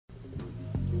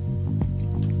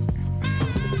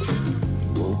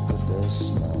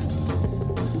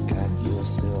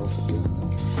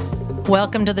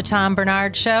Welcome to the Tom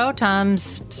Bernard Show.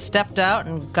 Tom's stepped out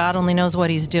and God only knows what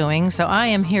he's doing. So I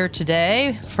am here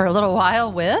today for a little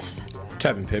while with...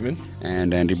 Tevin Pittman.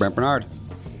 And Andy Brent Bernard.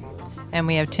 And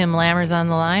we have Tim Lammers on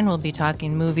the line. We'll be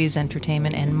talking movies,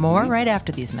 entertainment, and more right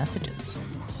after these messages.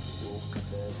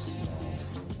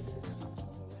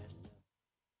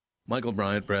 Michael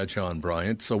Bryant, Bradshaw and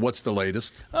Bryant. So what's the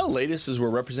latest? Well, the latest is we're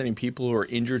representing people who are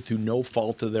injured through no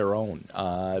fault of their own.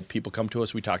 People come to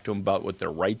us. We talk to them about what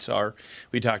their rights are.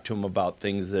 We talk to them about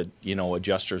things that,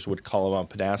 adjusters would call them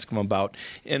up and ask them about.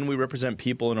 And we represent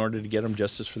people in order to get them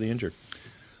justice for the injured.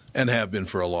 And have been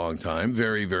for a long time.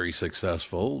 Very, very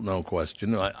successful, no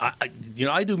question.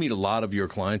 I do meet a lot of your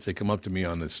clients. They come up to me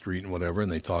on the street and whatever,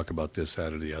 and they talk about this,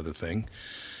 that, or the other thing.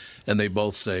 And they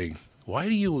both say, why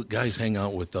do you guys hang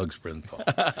out with Doug Sprinthal?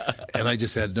 And I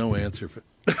just had no answer.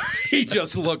 He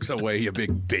just looks away, you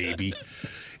big baby.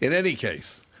 In any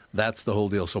case, that's the whole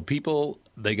deal. So people,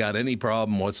 they got any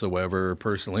problem whatsoever,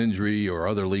 personal injury or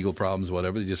other legal problems,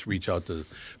 whatever, they just reach out to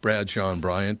Bradshaw and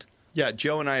Bryant. Yeah,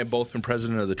 Joe and I have both been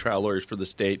president of the trial lawyers for the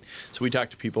state, so we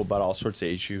talk to people about all sorts of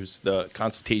issues. The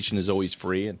consultation is always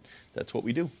free, and that's what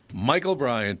we do. Michael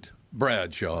Bryant,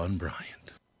 Bradshaw and Bryant.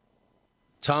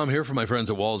 Tom here for my friends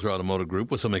at Walser Automotive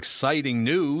Group with some exciting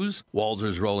news.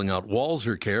 Walser's rolling out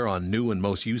Walser Care on new and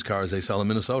most used cars they sell in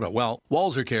Minnesota. Well,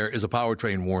 Walser Care is a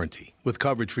powertrain warranty with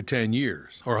coverage for 10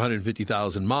 years or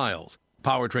 150,000 miles.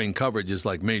 Powertrain coverage is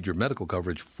like major medical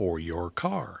coverage for your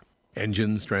car.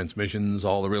 Engines, transmissions,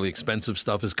 all the really expensive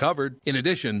stuff is covered. In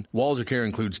addition, Walser Care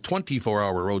includes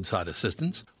 24-hour roadside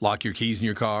assistance, lock your keys in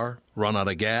your car, run out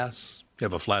of gas, you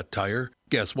have a flat tire.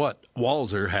 Guess what?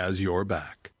 Walser has your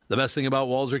back. The best thing about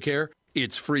Walser Care,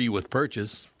 it's free with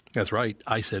purchase. That's right,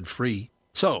 I said free.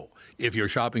 So, if you're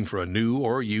shopping for a new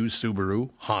or used Subaru,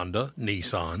 Honda,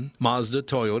 Nissan, Mazda,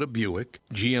 Toyota, Buick,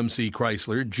 GMC,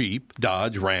 Chrysler, Jeep,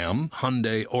 Dodge, Ram,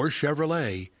 Hyundai, or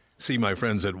Chevrolet, see my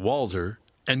friends at Walser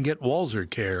and get Walser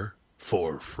Care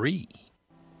for free.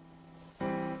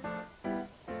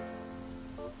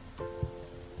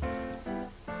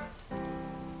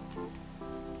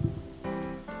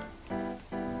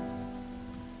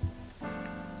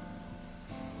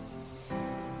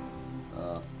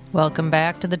 Welcome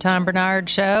back to the Tom Bernard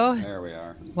Show. There we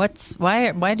are.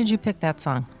 Why did you pick that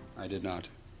song? I did not.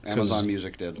 Amazon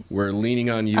Music did. We're leaning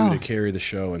on you to carry the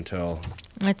show until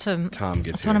Tom gets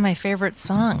It's here. one of my favorite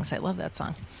songs. I love that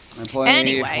song. I play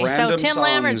Anyway, so random Tim songs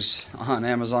Lammers on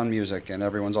Amazon Music, and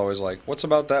everyone's always like, "What's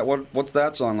about that? What's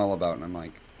that song all about?" And I'm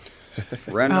like,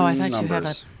 "Random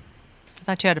numbers." I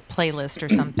thought you had a playlist or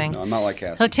something. No, I'm not like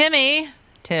Cassie. So Tim,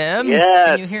 Yes.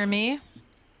 Can you hear me?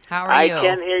 How are you? I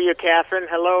can hear you, Catherine.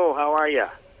 Hello, how are you?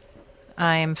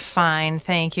 I'm fine,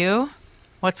 thank you.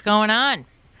 What's going on?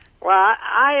 Well,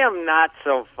 I am not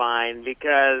so fine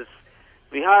because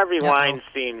the Harvey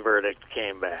Weinstein verdict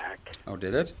came back. Oh,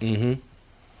 did it? Mm-hmm.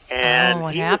 And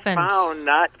what he happened? was found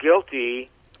not guilty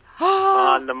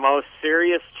on the most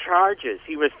serious charges.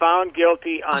 He was found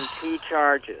guilty on 2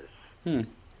 charges. 2.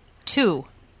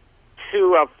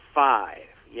 2 of 5,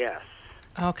 yes.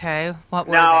 Okay, what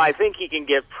were Now, they? I think he can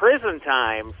get prison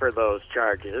time for those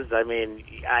charges. I mean,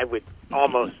 I would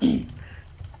almost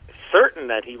certain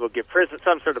that he will get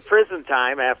some sort of prison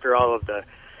time after all of the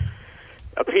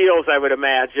appeals, I would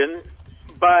imagine.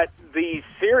 But the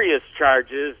serious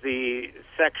charges, the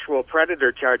sexual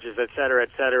predator charges, et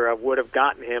cetera, would have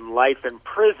gotten him life in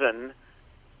prison.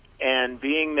 And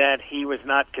being that he was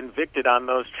not convicted on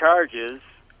those charges,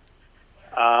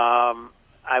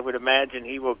 I would imagine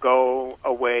he will go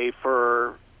away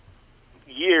for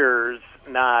years,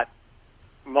 not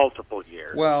multiple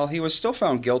years. Well, he was still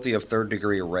found guilty of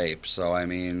third-degree rape, so I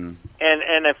mean...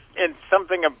 And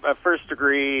something a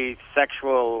first-degree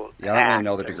sexual Yeah, I don't really act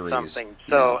know the or degrees. something.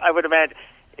 So I would imagine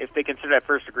if they consider that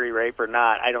first-degree rape or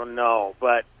not, I don't know.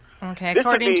 But Okay, this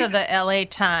according would be- to the L.A.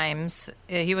 Times,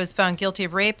 he was found guilty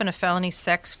of rape and a felony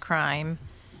sex crime.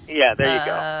 yeah, there you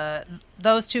go.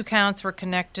 Those 2 counts were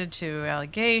connected to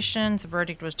allegations. The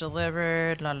verdict was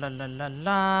delivered. La la la la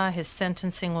la. His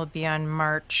sentencing will be on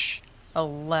March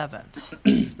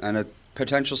 11th. And a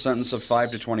potential sentence of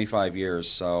 5 to 25 years,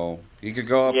 so he could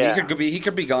go up. Yeah. He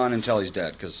could be gone until he's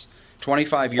dead, because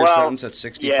 25-year Well, sentence at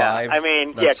 65. Yeah, I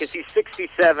mean, that's- because he's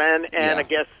 67, and Yeah. I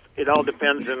guess it all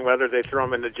depends on whether they throw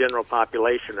him in the general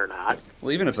population or not.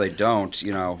 Well, even if they don't,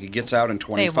 he gets out in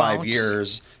 25 won't.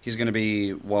 years. He's going to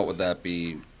be, what would that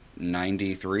be,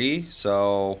 93?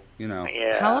 So,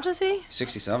 Yeah. How old is he?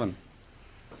 67.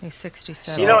 He's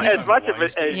 67. As much of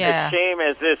a Yeah. shame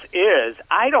as this is,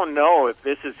 I don't know if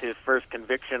this is his first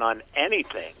conviction on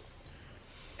anything.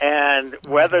 And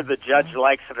whether the judge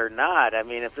likes it or not, I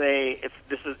mean,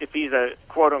 if he's a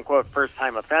quote unquote first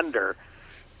time offender,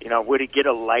 would he get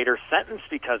a lighter sentence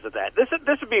because of that? This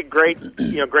would be a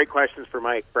great questions for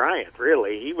Mike Bryant.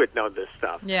 Really, he would know this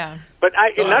stuff. Yeah. But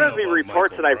none of the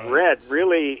reports that I've read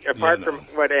really, apart from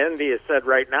what Andy has said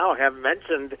right now, have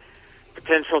mentioned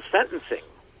potential sentencing.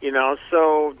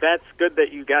 So that's good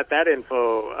that you got that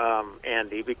info,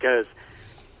 Andy, because.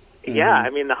 Yeah, I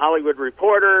mean, the Hollywood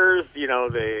Reporters, the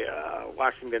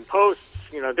Washington Post,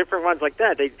 different ones like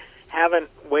that, they haven't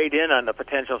weighed in on the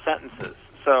potential sentences.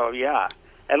 So, yeah,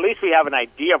 at least we have an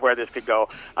idea of where this could go.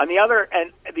 The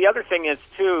other thing is,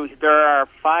 too, there are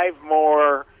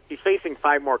he's facing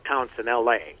 5 more counts in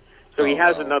L.A., so he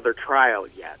has another trial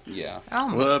yet. Yeah.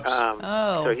 Oh. Whoops.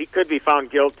 So he could be found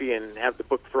guilty and have the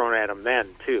book thrown at him then,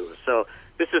 too. So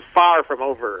this is far from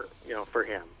over, for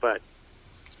him, but...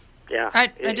 Yeah, I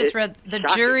just read the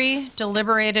shocking. jury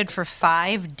deliberated for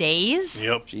 5 days.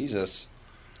 Yep. Jesus.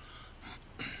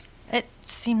 It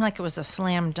seemed like it was a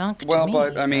slam dunk Well, to me.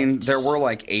 but I mean, there were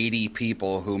like 80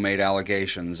 people who made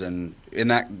allegations, and in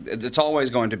that, it's always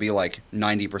going to be like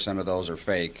 90% of those are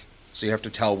fake. So you have to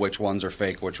tell which ones are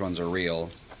fake, which ones are real.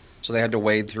 So they had to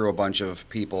wade through a bunch of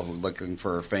people who looking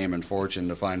for fame and fortune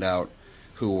to find out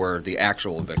who were the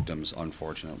actual victims.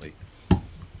 Unfortunately.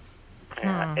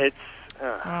 Yeah, it's.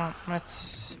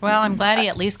 Well, I'm glad he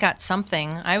at least got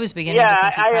something. I was beginning to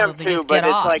think he'd I am probably too. just But get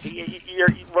it's off.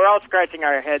 like we're all scratching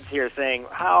our heads here, saying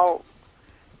how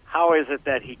is it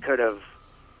that he could have?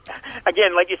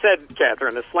 Again, like you said,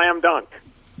 Catherine, a slam dunk.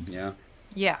 Yeah.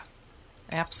 Yeah,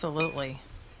 absolutely.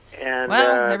 And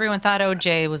Well, everyone thought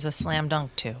OJ was a slam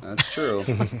dunk too. That's true.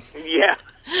 yeah.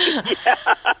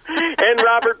 And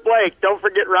Robert Blake. Don't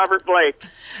forget Robert Blake.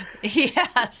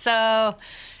 Yeah, so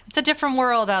it's a different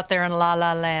world out there in La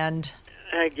La Land.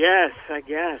 I guess.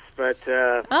 But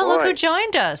Oh, boy. look who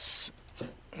joined us.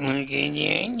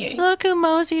 Look who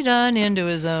moseyed on into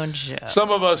his own show. Some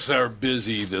of us are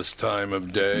busy this time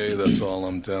of day. That's all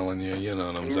I'm telling you. You know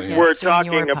what I'm saying? Yes, We're doing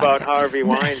your talking about podcast. Harvey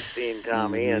Weinstein,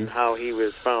 Tommy, and how he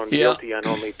was found Yeah. guilty on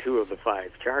only 2 of the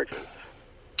 5 charges.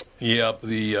 Yep,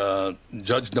 the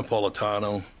Judge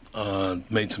Napolitano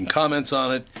made some comments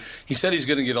on it. He said he's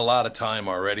going to get a lot of time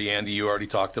already. Andy, you already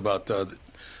talked about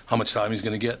how much time he's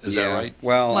going to get. Is that right?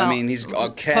 Well, I Well, mean, he's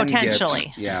can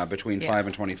potentially. get between Yeah. 5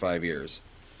 and 25 years,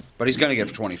 but he's going to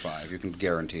get 25. You can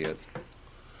guarantee it.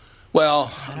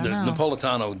 Well, don't know.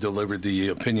 Napolitano delivered the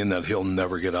opinion that he'll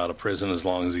never get out of prison as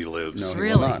long as he lives. No, he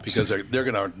Really? will not. Because they're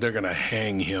gonna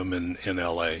hang him in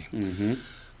L.A. Mm-hmm.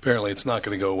 Apparently, it's not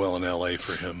going to go well in L.A.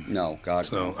 for him. No, God.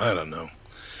 So I don't know.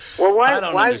 Well, I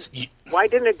don't understand. why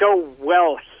didn't it go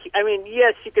well? I mean,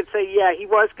 yes, you could say, yeah, he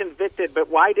was convicted, but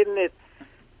why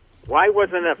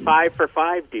wasn't it a 5 for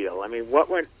 5 deal? I mean, what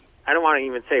went? I don't want to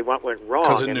even say what went wrong.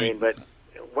 I mean, but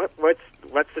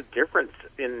what's the difference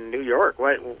in New York?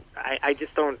 I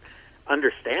just don't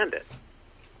understand it.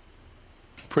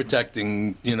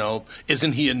 Protecting,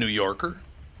 isn't he a New Yorker?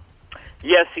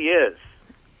 Yes, he is.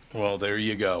 Well, there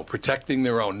you go. Protecting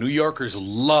their own. New Yorkers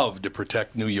love to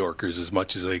protect New Yorkers as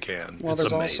much as they can. Well, it's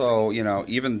there's amazing. also,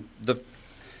 even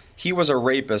he was a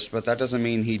rapist, but that doesn't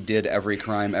mean he did every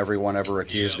crime everyone ever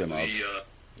accused him of.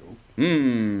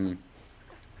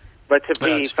 But to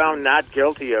be That's found true. not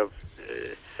guilty of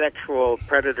sexual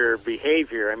predator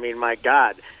behavior, I mean, my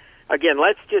God. Again,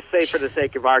 let's just say for the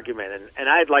sake of argument, and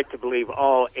I'd like to believe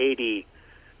all 80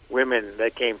 women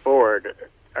that came forward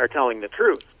are telling the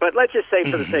truth. But let's just say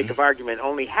for the sake of argument,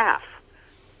 only half.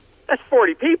 That's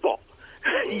 40 people.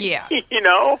 Yeah.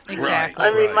 Exactly.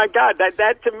 I mean, my God,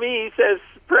 that to me says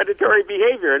predatory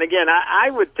behavior. And again, I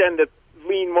would tend to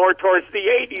lean more towards the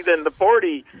 80 than the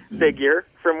 40 figure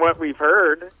from what we've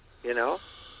heard,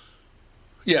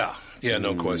 Yeah,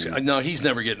 no question. No, he's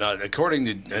never getting out. According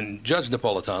to, and Judge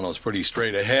Napolitano is pretty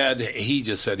straight ahead. He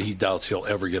just said he doubts he'll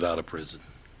ever get out of prison.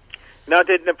 Now,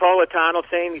 did Napolitano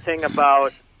say anything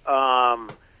about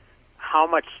how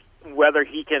much, whether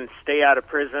he can stay out of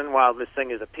prison while this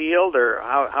thing is appealed, or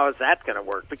how is that going to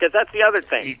work? Because that's the other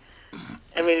thing.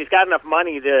 I mean, he's got enough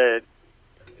money to,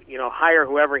 hire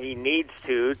whoever he needs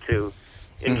to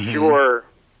ensure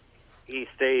he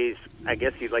stays, I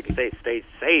guess, like you say, stays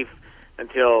safe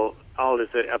until all his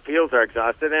appeals are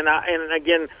exhausted. And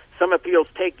again, some appeals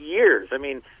take years. I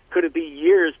mean, could it be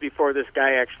years before this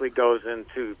guy actually goes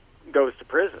to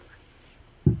prison?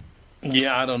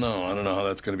 Yeah, I don't know. I don't know how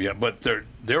that's going to be. But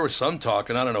there was some talk,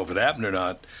 and I don't know if it happened or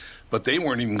not, but they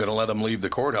weren't even going to let him leave the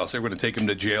courthouse. They were going to take him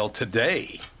to jail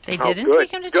today. They Oh, didn't good,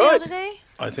 take him to jail good. today?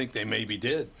 I think they maybe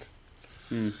did.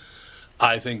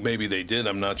 I think maybe they did.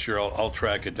 I'm not sure. I'll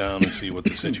track it down and see what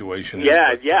the situation is.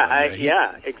 Yeah, but,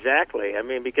 yeah, exactly. I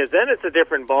mean, because then it's a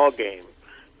different ball game.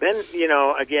 Then,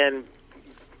 again,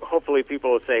 hopefully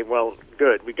people will say, well,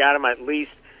 good, we got him at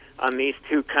least on these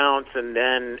 2 counts, and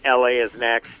then L.A. is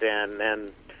next, and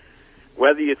then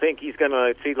whether you think he's going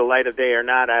to see the light of day or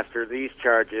not after these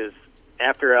charges,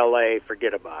 after L.A.,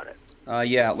 forget about it.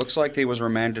 Yeah, it looks like he was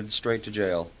remanded straight to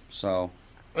jail, so...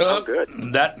 good.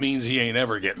 That means he ain't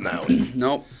ever getting out.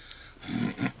 Nope.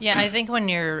 Yeah, I think when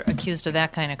you're accused of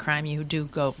that kind of crime, you do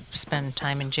go spend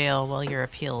time in jail while your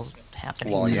appeal's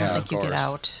happening. Well, yeah, I don't of think you get course.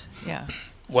 out. Yeah.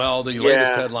 Well, the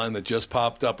latest headline that just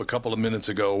popped up a couple of minutes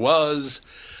ago was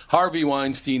Harvey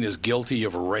Weinstein is guilty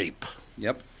of rape.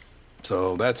 Yep.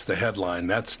 So that's the headline.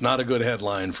 That's not a good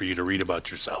headline for you to read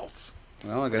about yourself.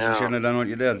 Well, I guess you shouldn't have done what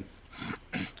you did.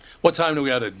 What time do we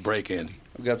got to break, Andy?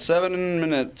 We've got 7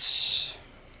 minutes.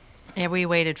 Yeah, we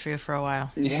waited for you for a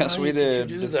while. Yes, Why we did.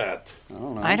 you do that? I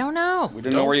don't know. I don't know. We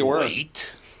didn't know where you were.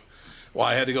 Wait. Well,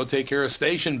 I had to go take care of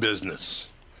station business.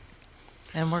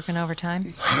 And working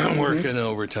overtime? I'm working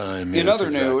overtime. In That's other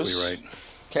exactly news, right.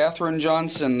 Katherine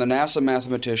Johnson, the NASA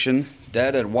mathematician,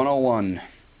 dead at 101.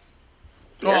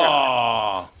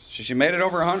 Aw. She made it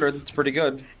over 100. It's pretty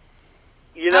good.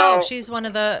 Oh, she's one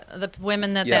of the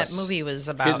women that Yes. that movie was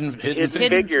about. Hidden Figures. And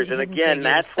Hidden again, Figures.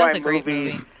 that's That was why a great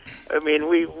movies... movie. I mean,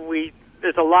 we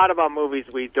there's a lot about movies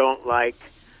we don't like,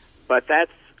 but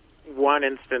that's one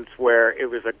instance where it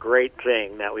was a great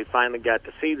thing that we finally got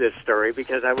to see this story,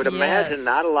 because I would imagine Yes.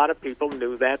 not a lot of people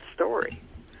knew that story.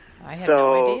 I had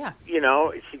no idea.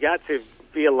 She got to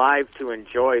be alive to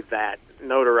enjoy that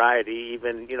notoriety,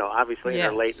 even, obviously in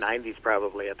her late Yes. 90s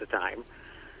probably at the time.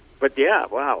 But yeah,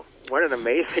 wow, what an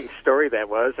amazing story that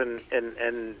was. And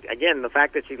again, the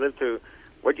fact that she lived to,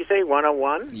 what'd you say,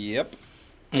 101? Yep.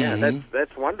 Yeah,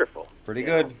 that's wonderful. Pretty You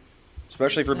good. know.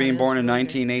 Especially for That being is born in really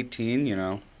good.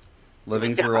 1918,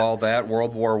 living through all that.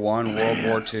 World War I, World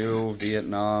War II,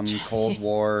 Vietnam, Cold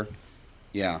War.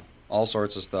 Yeah, all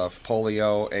sorts of stuff.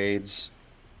 Polio, AIDS.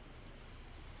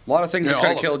 A lot of things Yeah, that could all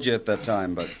have of killed you at that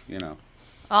time, but,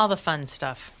 All the fun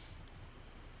stuff.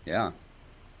 yeah.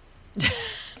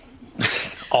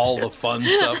 All the fun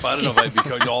stuff. I don't know if I'd be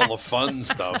calling all the fun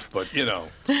stuff, but,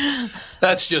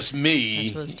 that's just me.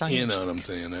 That's what's tongue You know what I'm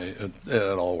saying?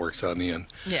 It all works out in the end.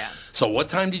 Yeah. So what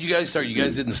time did you guys start? You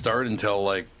guys didn't start until,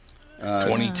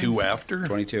 22 after?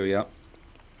 22, yep.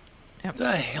 What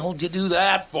the hell did you do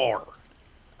that for?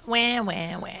 Wah,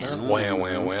 wah, wah. Wah.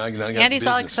 I got Andy's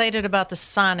all business. excited about the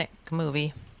Sonic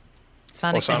movie.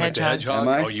 Sonic, Sonic the Hedgehog? Am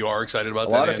I? Oh, you are excited about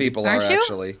A that, lot of Andy? people Aren't are, you?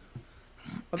 actually.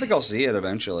 I think I'll see it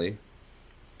eventually.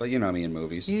 But you know me in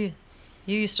movies. You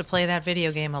used to play that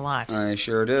video game a lot. I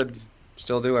sure did.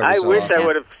 Still do every I so wish often. I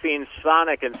would have seen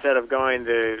Sonic instead of going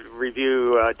to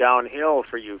review Downhill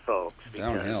for you folks.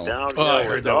 because Downhill? Downhill Oh, I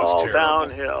heard that was all terrible.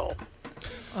 downhill.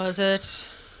 Was it?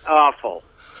 Awful.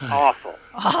 Awful.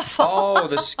 Oh,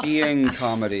 the skiing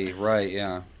comedy. Right,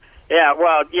 yeah. Yeah,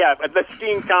 well, yeah, but the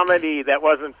skiing comedy that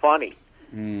wasn't funny.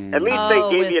 At least they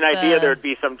Oh, gave you an with, idea there'd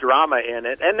be some drama in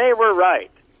it, and they were right.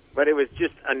 But it was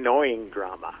just annoying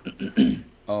drama.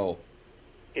 Oh.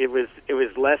 It was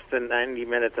less than 90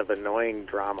 minutes of annoying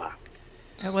drama.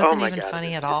 It wasn't my even God, funny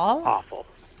it's at all. Awful.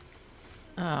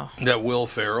 Oh, That Will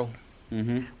Ferrell?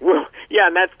 Well, yeah,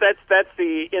 and that's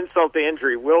the insult to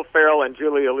injury. Will Ferrell and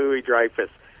Julia Louis-Dreyfus,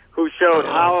 who showed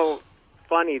how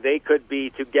funny they could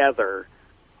be together,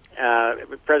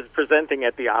 presenting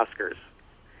at the Oscars,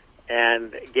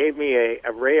 and gave me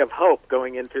a ray of hope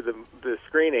going into the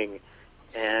screening.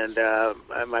 And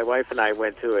my wife and I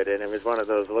went to it, and it was one of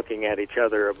those looking at each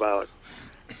other about,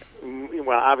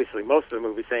 well, obviously most of the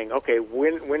movie saying, okay,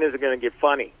 when is it going to get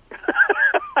funny?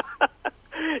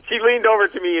 She leaned over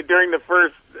to me during the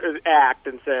first act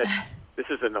and said, this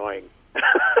is annoying.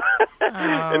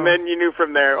 And then you knew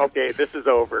from there, okay, this is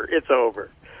over. It's over.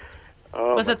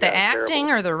 Oh, was my it the God, acting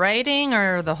terrible. or the writing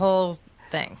or the whole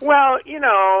thing? Well,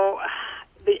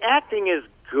 the acting is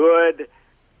good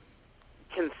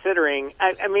considering,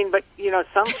 I mean, but,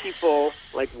 some people,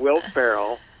 like Will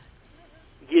Ferrell,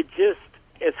 you just,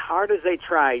 as hard as they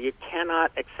try, you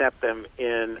cannot accept them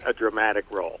in a dramatic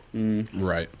role.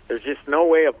 Right. There's just no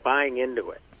way of buying into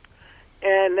it.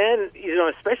 And then,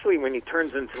 especially when he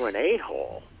turns into an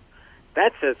a-hole,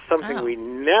 that's something Oh. we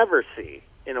never see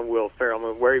in a Will Ferrell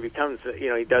movie, where he becomes, he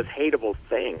does hateable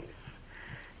things.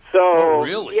 So, Oh,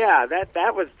 really? yeah,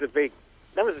 that was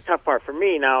the tough part for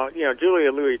me. Now,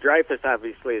 Julia Louis-Dreyfus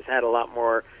obviously has had a lot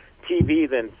more TV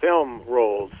than film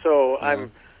roles. So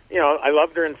I'm, I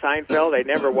loved her in Seinfeld. I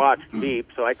never watched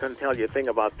Veep, so I couldn't tell you a thing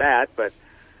about that. But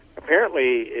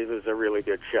apparently, it was a really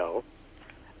good show.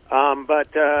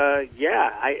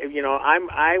 Yeah,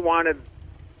 I wanted,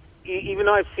 even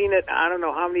though I've seen it, I don't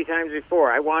know how many times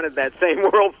before, I wanted that same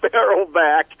Will Ferrell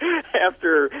back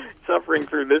after suffering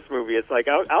through this movie. It's like,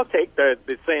 I'll take the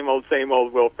same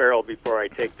old Will Ferrell before I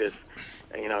take this,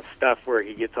 stuff where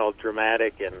he gets all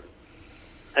dramatic and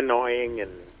annoying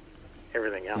and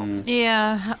everything else.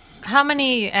 Yeah. How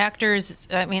many actors,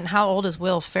 how old is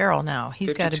Will Ferrell now?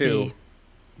 He's got to 52. be.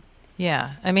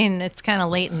 Yeah. It's kind of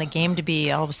late in the game to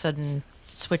be all of a sudden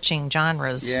switching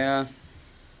genres. Yeah.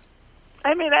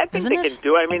 I think Isn't they it? can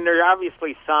do it. There are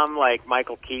obviously some, like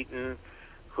Michael Keaton,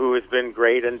 who has been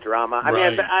great in drama.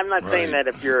 Right, I'm not saying right.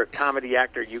 that if you're a comedy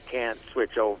actor, you can't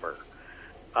switch over.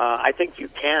 I think you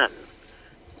can.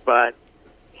 But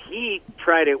he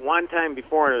tried it one time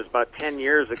before, and it was about 10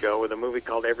 years ago with a movie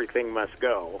called Everything Must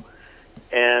Go.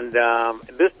 And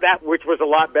which was a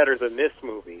lot better than this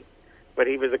movie. But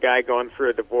he was a guy going through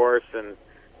a divorce, and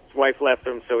his wife left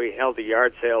him, so he held a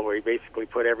yard sale where he basically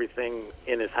put everything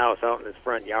in his house out in his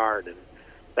front yard, and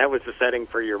that was the setting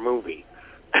for your movie.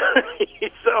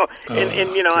 So,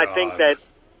 I think that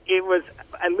it was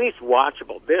at least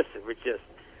watchable. This, it was just,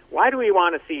 why do we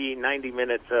want to see 90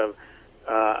 minutes of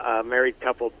a married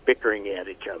couple bickering at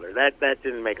each other? That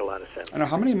didn't make a lot of sense. I know.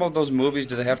 How many of those movies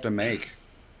do they have to make?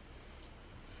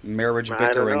 Marriage bickering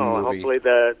I don't know. movie. Hopefully,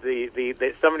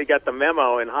 the somebody got the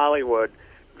memo in Hollywood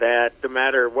that no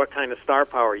matter what kind of star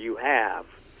power you have,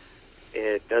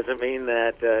 it doesn't mean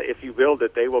that if you build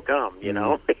it, they will come. You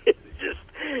know,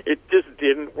 it just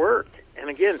didn't work.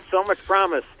 And again, so much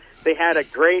promise. They had a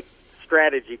great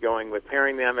strategy going with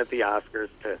pairing them at the Oscars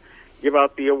to give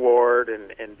out the award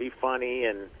and be funny,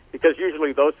 and because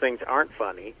usually those things aren't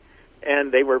funny.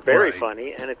 And they were very Right.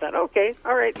 funny, and I thought, okay,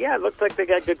 all right, yeah, it looks like they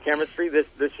got good chemistry. This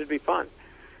should be fun.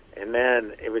 And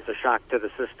then it was a shock to the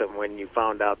system when you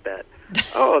found out that,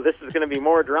 this is going to be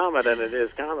more drama than it is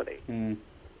comedy.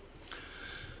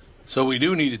 So we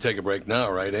do need to take a break now,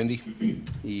 right, Andy?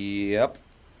 Yep.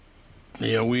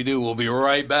 Yeah, we do. We'll be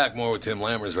right back. More with Tim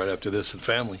Lammers right after this at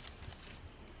Family.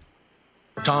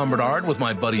 Tom Bernard with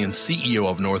my buddy and CEO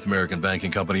of North American Banking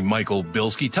Company, Michael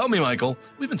Bilski. Tell me, Michael,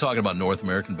 we've been talking about North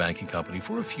American Banking Company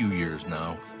for a few years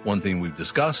now. One thing we've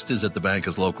discussed is that the bank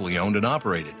is locally owned and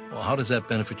operated. Well, how does that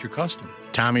benefit your customer?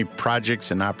 Tommy,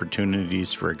 projects and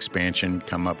opportunities for expansion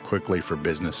come up quickly for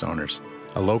business owners.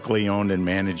 A locally owned and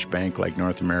managed bank like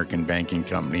North American Banking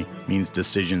Company means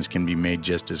decisions can be made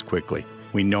just as quickly.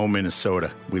 We know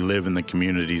Minnesota. We live in the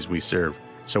communities we serve.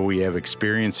 So we have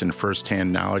experience and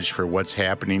firsthand knowledge for what's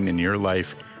happening in your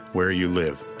life where you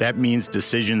live. That means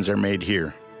decisions are made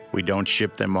here. We don't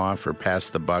ship them off or pass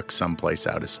the buck someplace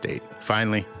out of state.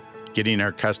 Finally, getting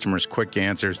our customers quick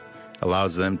answers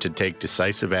allows them to take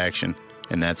decisive action,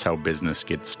 and that's how business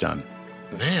gets done.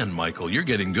 Man, Michael, you're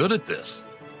getting good at this.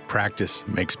 Practice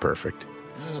makes perfect.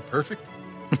 Perfect.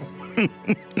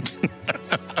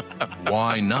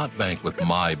 Why not bank with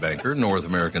my banker, North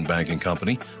American Banking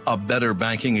Company? A better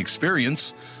banking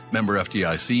experience. Member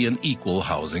FDIC, an equal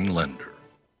housing lender.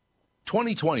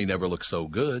 2020 never looked so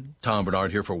good. Tom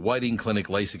Bernard here for Whiting Clinic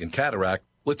LASIK and Cataract.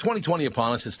 With 2020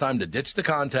 upon us, it's time to ditch the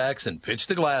contacts and pitch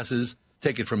the glasses.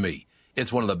 Take it from me.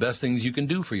 It's one of the best things you can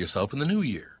do for yourself in the new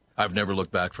year. I've never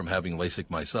looked back from having LASIK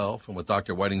myself, and with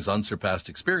Dr. Whiting's unsurpassed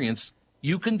experience,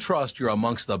 you can trust you're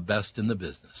amongst the best in the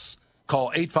business.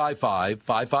 Call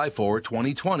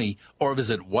 855-554-2020 or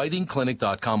visit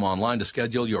whitingclinic.com online to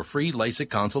schedule your free LASIK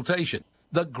consultation.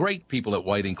 The great people at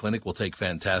Whiting Clinic will take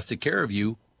fantastic care of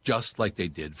you, just like they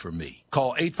did for me.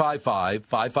 Call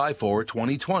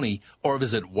 855-554-2020 or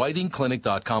visit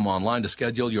whitingclinic.com online to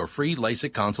schedule your free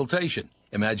LASIK consultation.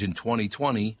 Imagine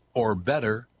 2020 or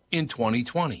better in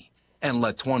 2020. And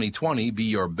let 2020 be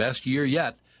your best year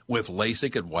yet with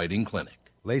LASIK at Whiting Clinic.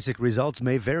 LASIK results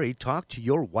may vary. Talk to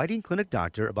your Whiting Clinic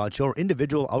doctor about your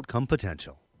individual outcome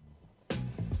potential.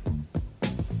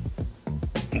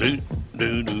 Is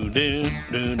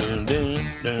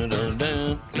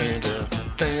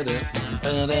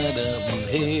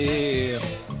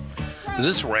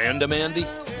this random, Andy?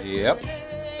 Yep.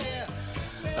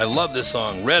 I love this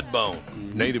song,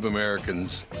 Redbone. Native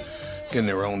Americans getting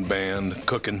their own band,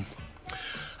 cooking. I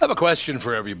have a question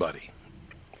for everybody,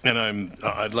 and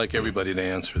I'd like everybody to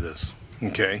answer this,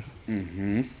 okay?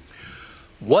 Mm-hmm.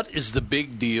 What is the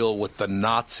big deal with the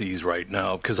Nazis right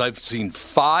now? Because I've seen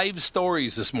 5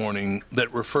 stories this morning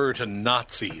that refer to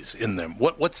Nazis in them.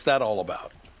 What's that all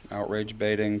about? Outrage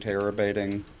baiting, terror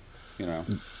baiting, you know.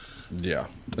 Yeah,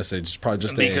 I say it's probably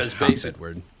just Because a basic- hotbed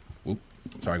word. Oop,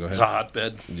 sorry, go ahead. It's a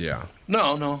hotbed. Yeah.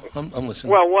 No, I'm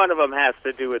listening. Well, one of them has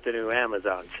to do with the new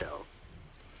Amazon show.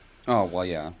 Oh, well,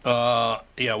 yeah.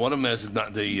 Yeah, one of them is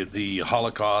not the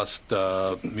Holocaust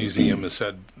Museum has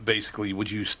said, basically,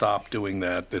 would you stop doing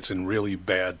that? That's in really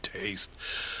bad taste.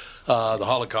 The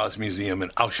Holocaust Museum in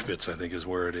Auschwitz, I think, is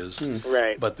where it is.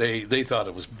 Right. But they thought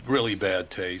it was really bad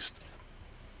taste,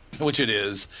 which it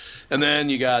is. And then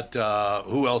you got,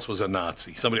 who else was a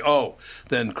Nazi?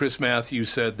 Then Chris Matthews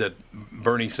said that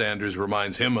Bernie Sanders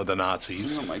reminds him of the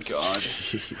Nazis. Oh, my God.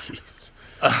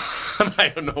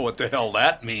 I don't know what the hell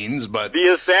that means, but... The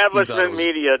establishment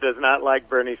media does not like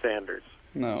Bernie Sanders.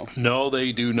 No. No,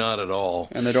 they do not at all.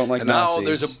 And they don't like and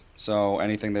Nazis. Now so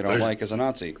anything they don't like is a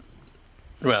Nazi.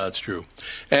 Well, that's true.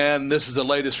 And this is the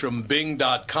latest from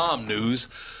Bing.com news.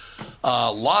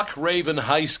 Loch Raven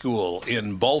High School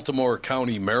in Baltimore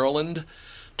County, Maryland,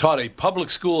 taught a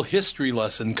public school history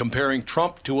lesson comparing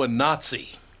Trump to a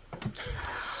Nazi.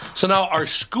 So now our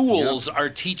schools are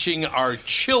teaching our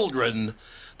children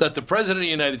that the President of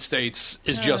the United States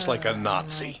is just like a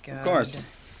Nazi. Of course.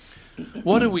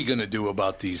 What are we going to do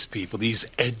about these people, these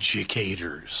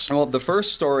educators? Well, the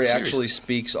first story actually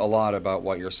speaks a lot about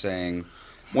what you're saying.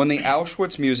 When the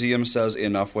Auschwitz Museum says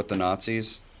enough with the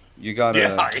Nazis, you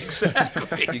gotta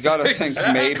exactly. You gotta think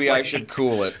maybe I should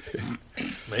cool it.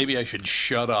 Maybe I should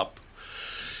shut up.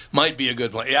 Might be a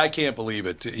good plan. Yeah, I can't believe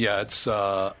it. Yeah, it's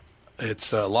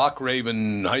Loch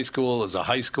Raven High School is a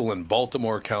high school in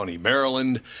Baltimore County,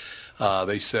 Maryland.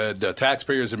 They said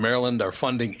taxpayers in Maryland are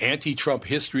funding anti-Trump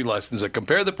history lessons that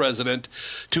compare the president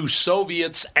to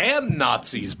Soviets and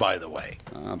Nazis, by the way.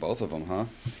 Both of them, huh?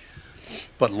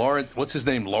 But what's his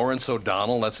name? Lawrence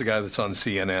O'Donnell. That's the guy that's on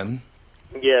CNN.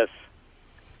 Yes.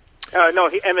 No,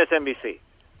 MSNBC.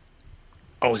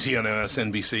 Oh, is he on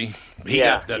MSNBC? He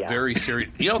Yeah, got that yeah. very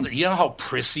serious. You know how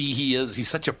prissy he is. He's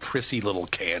such a prissy little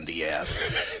candy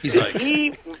ass. He's like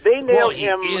They nailed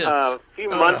him a few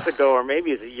months ago, or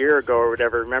maybe it's a year ago, or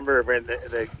whatever. Remember when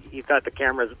he thought the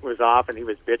camera was off and he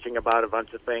was bitching about a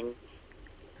bunch of things?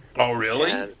 Oh,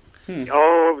 really? And,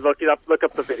 look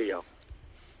up the video.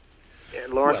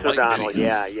 And Lawrence O'Donnell,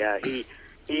 videos.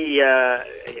 he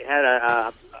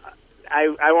had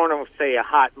I won't say a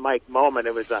hot mic moment.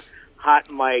 It was a hot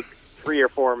mic 3 or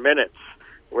 4 minutes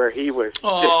where he was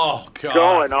just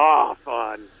going off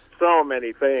on so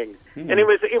many things, and it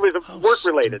was work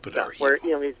related stuff where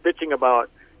he's bitching about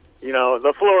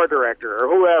the floor director or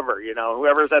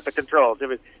whoever's at the controls. It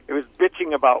was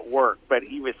bitching about work, but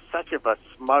he was such of a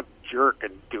smug jerk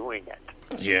in doing it.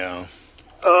 Yeah.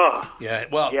 Oh. Yeah.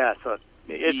 Well. Yeah. So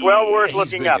it's well worth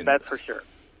looking up. That's for sure.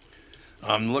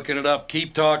 I'm looking it up.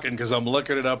 Keep talking because I'm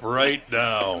looking it up right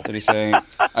now. Did he say,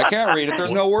 I can't read it,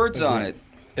 there's no words on it,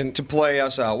 and to play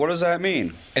us out? What does that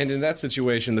mean? And in that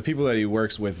situation, the people that he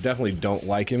works with definitely don't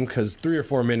like him because 3 or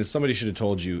 4 minutes, somebody should have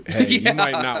told you, hey, you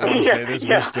might not want to say this,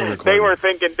 we're still recording. They were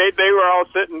thinking, they were all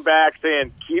sitting back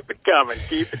saying, keep it coming,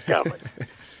 keep it coming.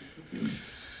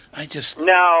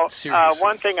 Now,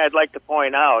 one thing I'd like to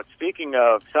point out, speaking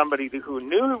of somebody who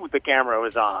knew the camera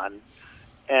was on,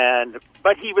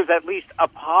 but he was at least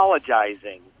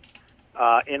apologizing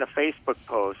in a Facebook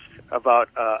post about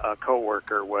a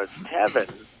coworker, was Tevin,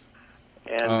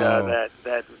 and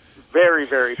that very,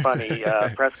 very funny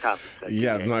press conference.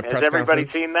 Yeah, my press Has everybody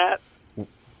conference? seen that?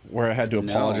 Where I had to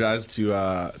apologize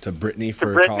to Brittany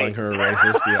for Brittany. calling her a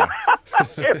racist. Yeah.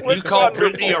 You called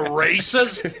Brittany a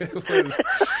racist?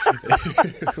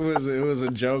 It was a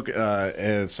joke,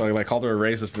 and so I called her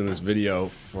a racist in this video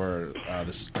for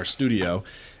our studio,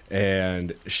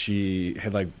 and she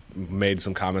had made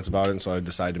some comments about it, and so I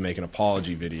decided to make an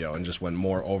apology video and just went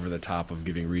more over the top of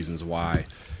giving reasons why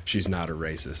she's not a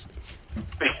racist.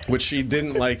 Which she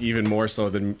didn't like even more so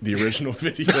than the original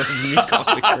video of me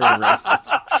calling her a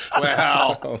racist.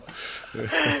 Well,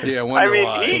 yeah, I wonder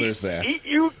why. So there's that.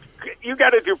 You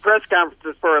got to do press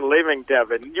conferences for a living,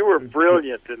 Devin. You were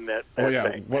brilliant in that.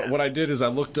 Thing. What I did is I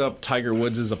looked up Tiger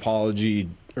Woods' apology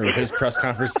or his press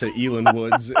conference to Elon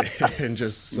Woods and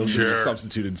just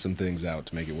substituted some things out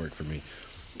to make it work for me.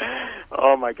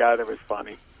 Oh my God, it was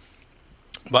funny.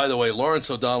 By the way,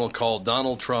 Lawrence O'Donnell called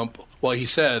Donald Trump, well, he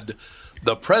said,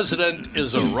 the president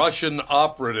is a Russian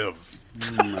operative.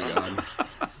 Oh my God.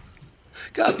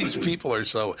 God, these people are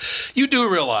so... You do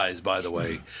realize, by the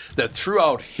way, that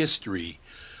throughout history,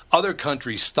 other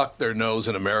countries stuck their nose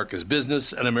in America's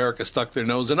business, and America stuck their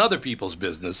nose in other people's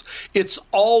business. It's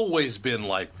always been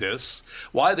like this.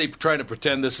 Why are they trying to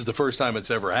pretend this is the first time it's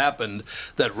ever happened,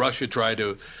 that Russia tried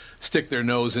to stick their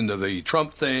nose into the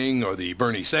Trump thing or the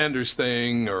Bernie Sanders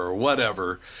thing or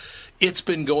whatever? It's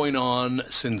been going on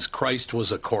since Christ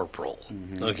was a corporal,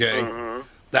 okay? Mm-hmm.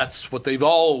 That's what they've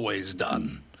always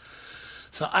done.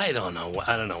 So I don't know.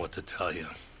 I don't know what to tell you.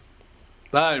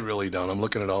 I really don't. I'm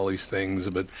looking at all these things,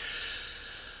 but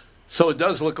so it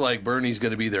does look like Bernie's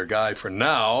going to be their guy for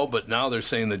now. But now they're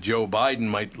saying that Joe Biden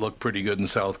might look pretty good in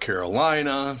South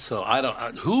Carolina. So I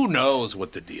don't. Who knows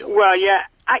what the deal is? Well, yeah.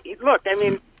 Look, I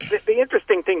mean, the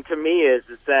interesting thing to me is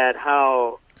that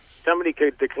how somebody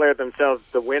could declare themselves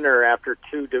the winner after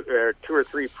two or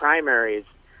three primaries,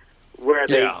 where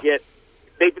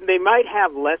they might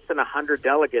have less than 100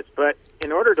 delegates, but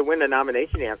in order to win a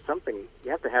nomination, you have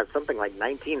to have something like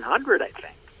 1,900, I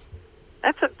think.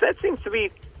 That seems to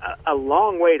be a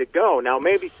long way to go. Now,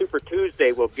 maybe Super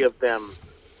Tuesday will give them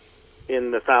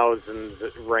in the thousands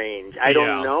range. I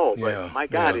don't know, but my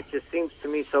God, it just seems to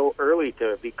me so early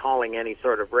to be calling any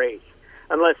sort of race,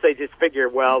 unless they just figure,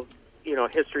 well, you know,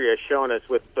 history has shown us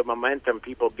with the momentum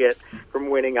people get from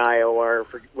winning Iowa or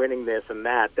for winning this and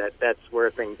that's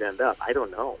where things end up. I don't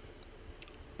know.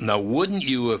 Now, wouldn't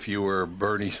you, if you were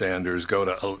Bernie Sanders, go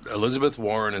to Elizabeth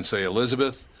Warren and say,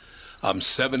 Elizabeth, I'm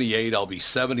 78, I'll be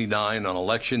 79 on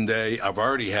Election Day. I've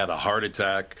already had a heart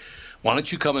attack. Why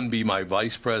don't you come and be my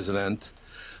vice president?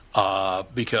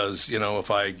 Because, you know,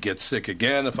 if I get sick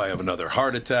again, if I have another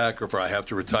heart attack, or if I have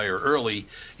to retire early,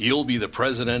 you'll be the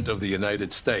president of the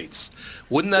United States.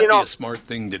 Wouldn't that be a smart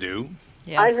thing to do?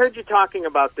 Yes. I heard you talking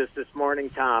about this morning,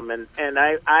 Tom, and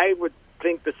I would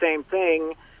think the same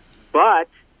thing, but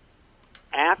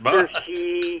after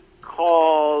she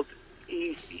called,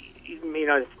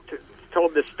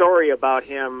 told the story about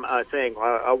him saying,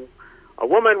 a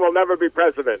woman will never be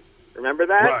president. Remember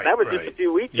that? Right, that was just a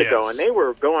few weeks ago, and they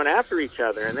were going after each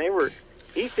other, and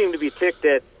he seemed to be ticked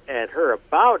at her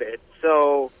about it.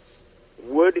 So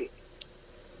would he,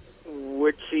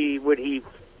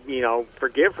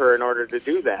 forgive her in order to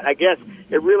do that? I guess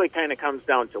it really kind of comes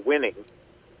down to winning.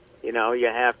 You know, you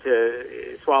have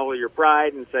to swallow your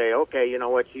pride and say, okay, you know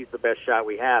what, she's the best shot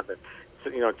we have,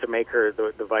 to make her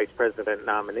the vice president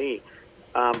nominee.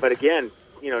 But again,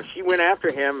 she went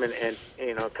after him and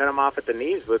cut him off at the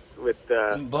knees with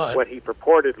what he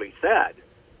purportedly said.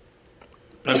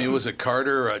 I mean, was it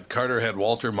Carter? Carter had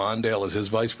Walter Mondale as his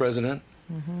vice president.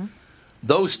 Mm-hmm.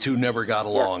 Those two never got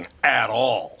along at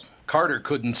all. Carter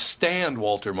couldn't stand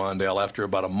Walter Mondale after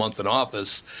about a month in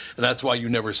office, and that's why you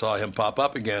never saw him pop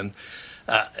up again.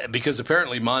 Because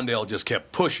apparently Mondale just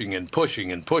kept pushing and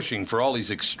pushing and pushing for all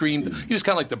these extreme. He was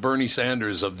kind of like the Bernie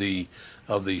Sanders of the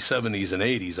 70s and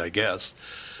 80s, I guess.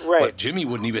 Right. But Jimmy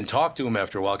wouldn't even talk to him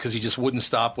after a while because he just wouldn't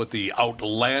stop with the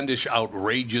outlandish,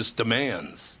 outrageous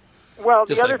demands. Well,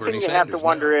 just the other like Bernie thing you have to Sanders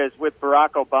wonder now. is with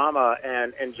Barack Obama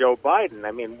and Joe Biden,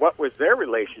 I mean, what was their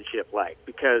relationship like?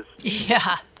 Because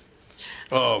yeah.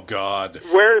 Oh, God.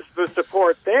 Where's the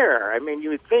support there? I mean, you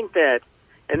would think that,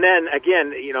 and then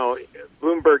again,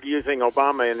 Bloomberg using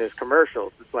Obama in his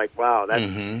commercials. It's like, wow, that's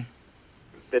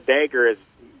the dagger is.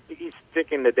 He's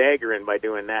sticking the dagger in by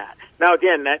doing that. Now,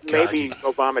 again, maybe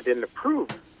Obama didn't approve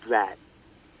that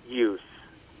use.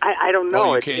 I don't know.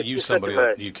 Well, you can't use somebody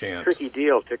that you can't. Tricky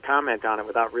deal to comment on it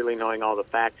without really knowing all the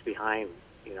facts behind.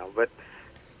 But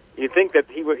you'd think that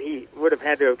he would have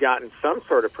had to have gotten some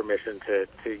sort of permission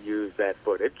to use that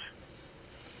footage.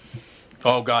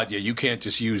 Oh, God, yeah, you can't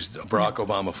just use Barack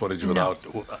Obama footage without...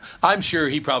 I'm sure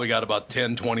he probably got about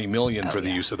 10, 20 million for the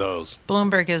use of those.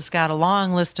 Bloomberg has got a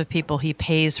long list of people he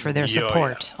pays for their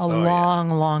support. A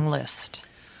long list.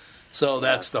 So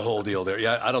that's the whole deal there.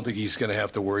 Yeah, I don't think he's going to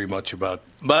have to worry much about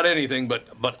anything,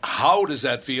 but how does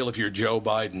that feel if you're Joe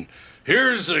Biden?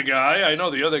 Here's the guy. I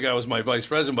know the other guy was my vice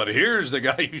president, but here's the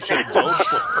guy you should vote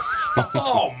for.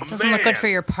 Oh, man. Doesn't look good for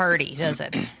your party, does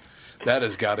it? That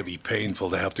has got to be painful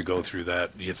to have to go through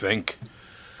that, do you think?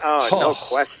 Oh, no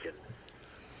question.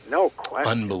 No question.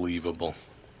 Unbelievable.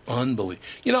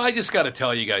 I just got to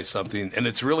tell you guys something, and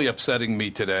it's really upsetting me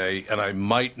today, and I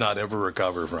might not ever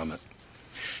recover from it.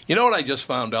 You know what I just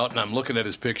found out, and I'm looking at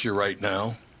his picture right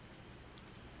now?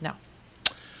 No.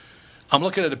 I'm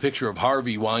looking at a picture of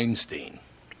Harvey Weinstein.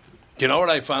 Do you know what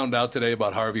I found out today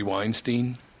about Harvey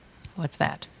Weinstein? What's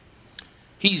that?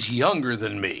 He's younger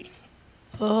than me.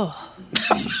 Oh.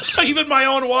 Even my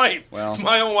own wife. Well,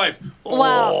 my own wife.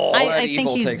 Well, I think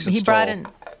he brought toll. in.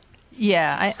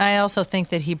 Yeah, I also think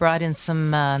that he brought in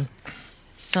some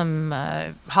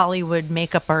Hollywood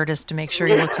makeup artist to make sure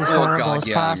he looks as horrible as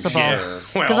possible.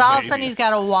 Because all of a sudden he's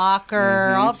got a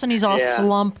walker. All of a sudden he's all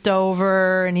slumped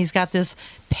over, and he's got this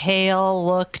pale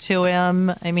look to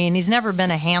him. I mean, he's never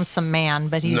been a handsome man,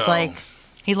 but he's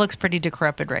he looks pretty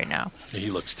decrepit right now.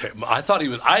 He looks terrible.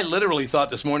 I literally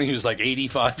thought this morning he was like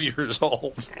 85 years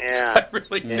old. Yeah. I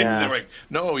really did. Like,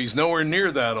 no, he's nowhere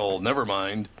near that old. Never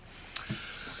mind.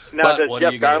 Now, does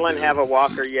Jeff Garland have a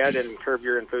walker yet in Curb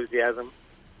Your Enthusiasm?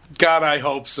 God, I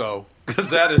hope so. Because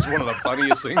that is one of the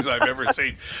funniest things I've ever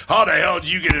seen. How the hell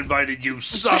did you get invited, you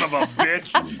son of a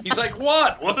bitch? He's like,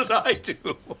 what? What did I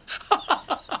do?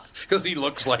 Because he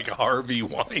looks like Harvey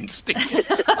Weinstein.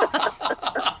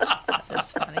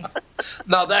 That's funny.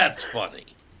 Now that's funny.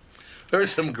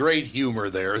 There's some great humor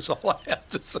there, is all I have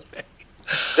to say.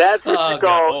 That's what you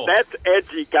call, that's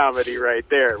edgy comedy right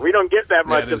there. We don't get that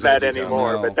much of that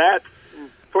anymore, but that's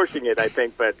pushing it, I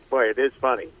think. But, boy, it is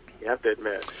funny. You have to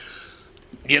admit.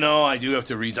 You know, I do have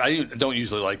to read. I don't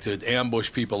usually like to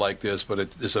ambush people like this, but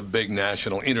it's a big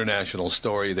international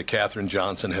story that Katherine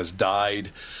Johnson has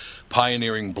died.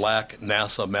 Pioneering black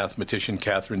NASA mathematician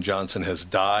Katherine Johnson has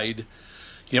died.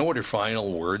 You know what her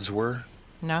final words were?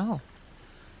 No.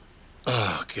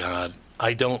 Oh, God.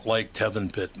 I don't like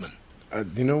Tevin Pittman.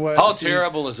 You know what? How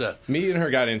terrible is that? Me and her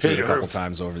got into it a couple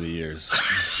times over the years.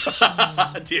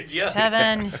 Did you?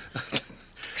 Tevin.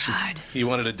 God. He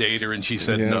wanted to date her, and she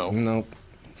said no. Nope.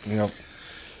 Nope.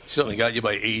 She only got you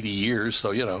by 80 years,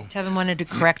 so, you know. Tevin wanted to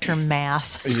correct her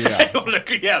math. Yeah.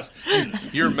 Yes.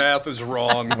 Your math is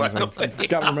wrong. Got to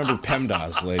remember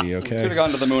PEMDAS, lady, okay? Could have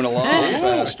gone to the moon a lot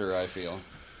faster, I feel.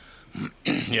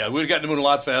 Yeah, we would have gotten to the moon a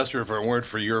lot faster if it weren't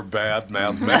for your bad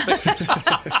mathematics.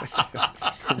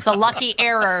 It's a lucky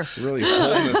error. Really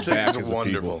holding us back It's as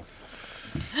wonderful.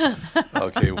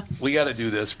 Okay, we got to do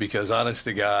this because, honest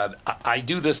to God, I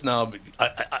do this now.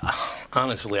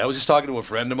 Honestly, I was just talking to a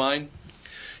friend of mine.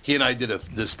 He and I did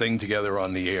this thing together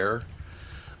on the air.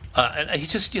 And he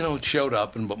just, showed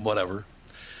up and whatever.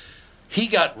 He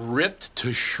got ripped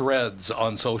to shreds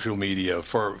on social media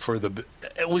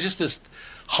it was just this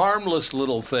harmless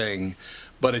little thing,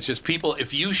 but it's just people,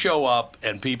 if you show up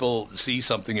and people see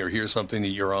something or hear something that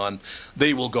you're on,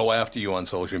 they will go after you on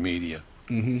social media.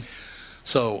 Mm-hmm.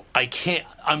 So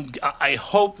I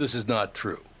hope this is not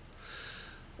true.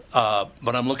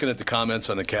 But I'm looking at the comments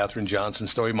on the Katherine Johnson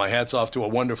story. My hat's off to a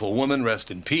wonderful woman.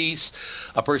 Rest in peace.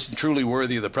 A person truly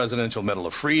worthy of the Presidential Medal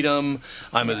of Freedom.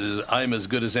 I'm as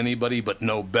good as anybody, but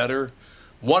no better.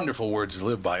 Wonderful words to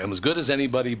live by. I'm as good as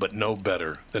anybody, but no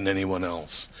better than anyone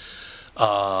else.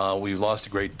 We've lost a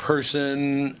great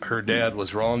person. Her dad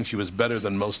was wrong. She was better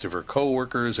than most of her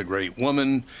coworkers. A great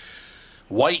woman.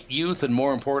 White youth, and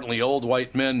more importantly, old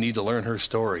white men need to learn her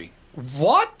story.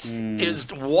 What?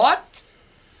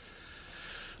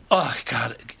 Oh,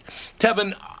 God.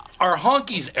 Tevin, are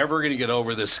honkies ever going to get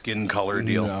over this skin color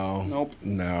deal? No. Nope.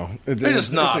 No.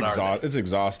 It's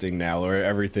exhausting now where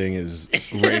everything is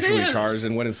racially charged.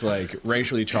 And when it's like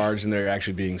racially charged and they're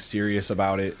actually being serious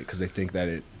about it because they think that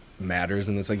it matters.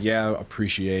 And it's like, yeah,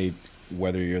 appreciate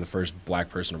whether you're the first black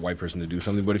person or white person to do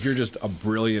something. But if you're just a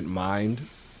brilliant mind,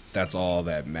 that's all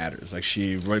that matters. Like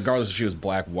regardless if she was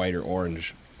black, white, or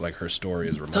orange, like her story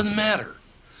is remarkable. Doesn't matter.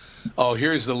 Oh,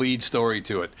 here's the lead story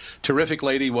to it. Terrific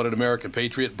lady, what an American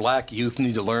patriot. Black youth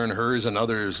need to learn hers and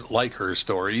others like her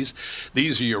stories.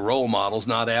 These are your role models,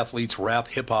 not athletes, rap,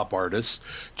 hip-hop artists.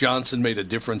 Johnson made a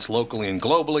difference locally and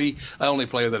globally. I only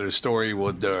pray that her story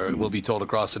will be told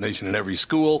across the nation in every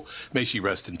school. May she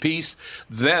rest in peace.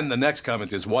 Then the next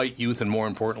comment is white youth and, more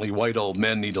importantly, white old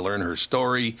men need to learn her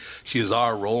story. She is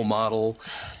our role model.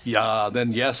 Yeah.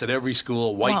 Then, yes, at every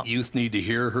school, white youth need to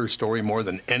hear her story more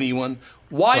than anyone.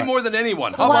 Why more than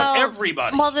anyone? How about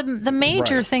everybody? Well, the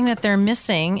major thing that they're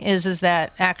missing is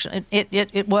that actually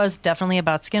it was definitely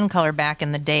about skin color back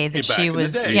in the day that she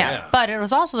was. Yeah, but it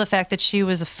was also the fact that she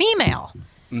was a female.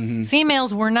 Mm-hmm.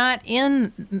 Females were not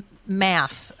in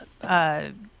math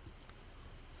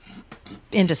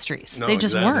industries. No, they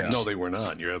just weren't. No, they were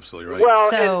not. You're absolutely right. Well,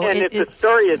 so and if the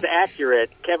story is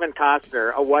accurate, Kevin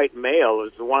Costner, a white male,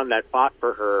 is the one that fought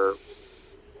for her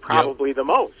probably the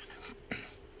most.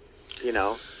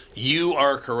 You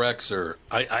are correct, sir.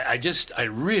 I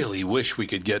really wish we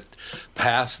could get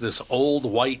past this old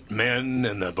white men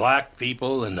and the black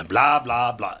people and the blah,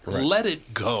 blah, blah. Right. Let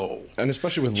it go. And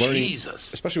especially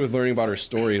with learning about her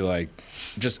story, like,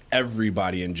 just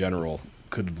everybody in general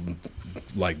could,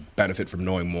 like, benefit from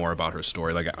knowing more about her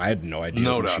story. Like, I had no idea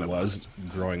who she was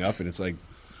growing up, and it's like,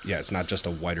 yeah, it's not just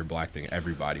a white or black thing.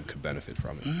 Everybody could benefit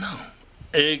from it. No.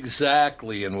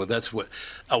 Exactly, and that's what.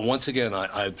 Once again,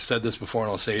 I've said this before,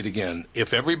 and I'll say it again.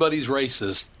 If everybody's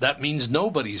racist, that means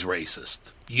nobody's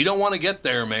racist. You don't want to get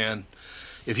there, man.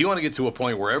 If you want to get to a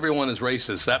point where everyone is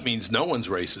racist, that means no one's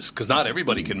racist, because not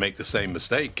everybody can make the same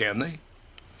mistake, can they?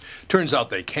 Turns out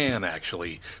they can,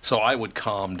 actually. So I would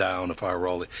calm down if I were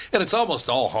all. And it's almost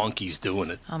all honkies doing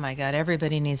it. Oh my God!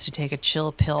 Everybody needs to take a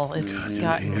chill pill. It's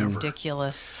gotten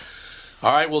ridiculous.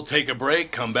 All right, we'll take a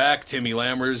break. Come back, Timmy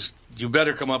Lammers. You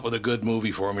better come up with a good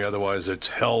movie for me, otherwise it's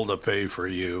hell to pay for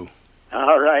you.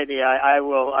 All righty, I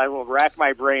will rack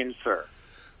my brains, sir.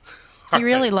 He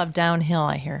really loved downhill,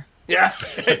 I hear. Yeah,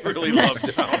 I really love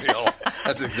downhill.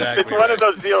 That's exactly It's one of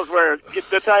those deals where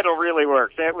the title really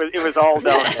works. It was all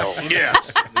downhill.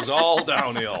 Yes, it was all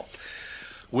downhill.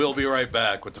 We'll be right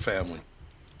back with the family.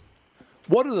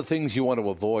 What are the things you want to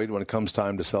avoid when it comes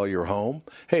time to sell your home?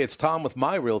 Hey, it's Tom with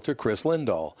my realtor, Chris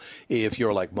Lindahl. If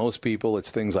you're like most people,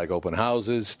 it's things like open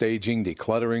houses, staging,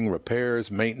 decluttering,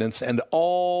 repairs, maintenance, and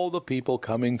all the people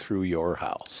coming through your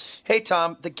house. Hey,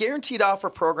 Tom, the Guaranteed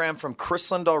Offer program from Chris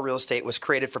Lindahl Real Estate was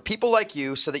created for people like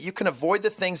you so that you can avoid the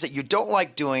things that you don't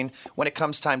like doing when it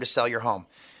comes time to sell your home.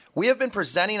 We have been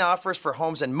presenting offers for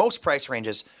homes in most price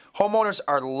ranges. Homeowners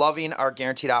are loving our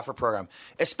Guaranteed Offer program,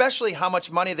 especially how much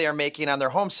money they are making on their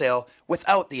home sale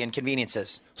without the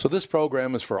inconveniences. So this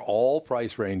program is for all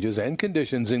price ranges and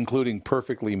conditions, including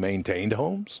perfectly maintained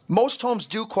homes? Most homes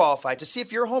do qualify. To see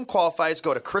if your home qualifies,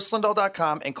 go to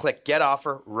chrislindahl.com and click Get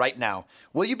Offer right now.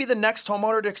 Will you be the next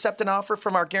homeowner to accept an offer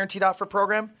from our Guaranteed Offer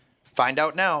program? Find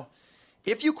out now.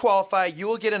 If you qualify, you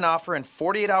will get an offer in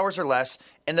 48 hours or less,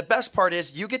 and the best part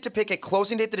is you get to pick a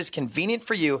closing date that is convenient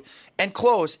for you and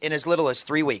close in as little as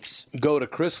 3 weeks. Go to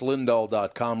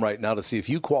chrislindahl.com right now to see if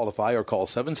you qualify or call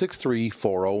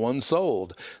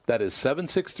 763-401-SOLD. That is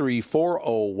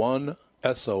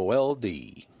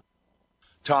 763-401-SOLD.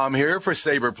 Tom here for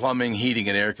Sabre Plumbing, Heating,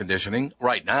 and Air Conditioning.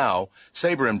 Right now,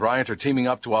 Sabre and Bryant are teaming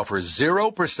up to offer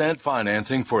 0%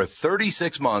 financing for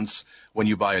 36 months when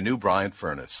you buy a new Bryant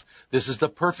furnace. This is the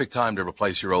perfect time to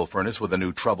replace your old furnace with a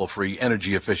new trouble-free,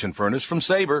 energy-efficient furnace from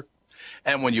Sabre.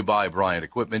 And when you buy Bryant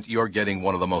equipment, you're getting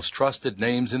one of the most trusted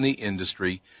names in the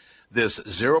industry. This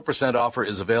 0% offer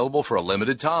is available for a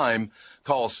limited time.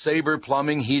 Call Sabre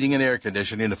Plumbing, Heating, and Air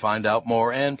Conditioning to find out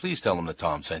more, and please tell them that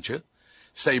Tom sent you.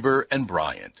 Sabre and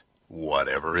Bryant,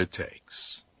 whatever it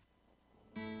takes.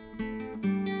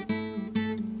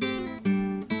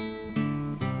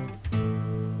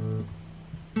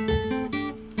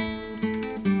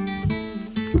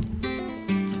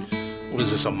 What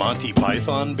is this, a Monty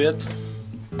Python bit?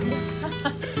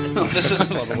 No, this is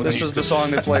the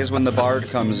song that plays when the bard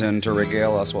comes in to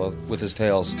regale us with his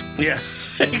tales. Yeah,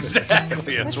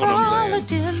 exactly. That's what I'm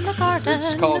saying. In the garden.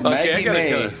 It's called Okay, Maggie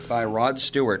May by Rod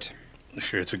Stewart.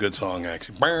 Sure, it's a good song,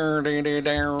 actually. Here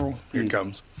it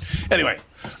comes. Anyway,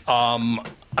 I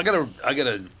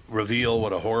gotta reveal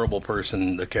what a horrible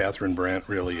person the Catherine Brandt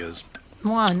really is.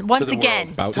 Once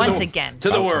again. To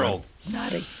the world.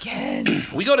 Not again.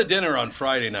 We go to dinner on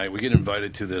Friday night. We get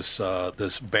invited to this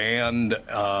band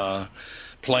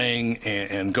playing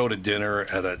and go to dinner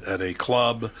at a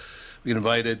club. We get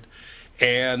invited,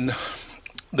 and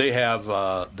they have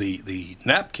the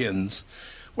napkins.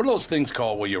 What are those things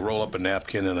called where you roll up a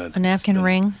napkin in a napkin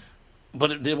ring?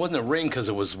 But it wasn't a ring because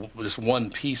it was just one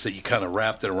piece that you kind of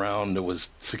wrapped it around. It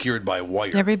was secured by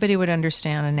wire. Everybody would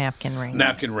understand a napkin ring.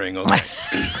 Napkin ring, okay.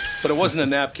 But it wasn't a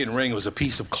napkin ring. It was a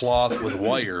piece of cloth with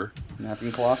wire.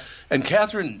 Napkin cloth? And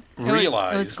Catherine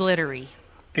realized... It was glittery.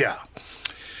 Yeah.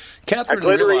 Catherine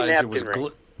realized it was...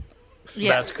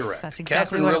 Yes, that's correct. That's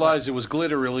exactly Catherine realized it was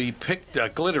glittery, picked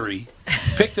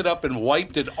it up and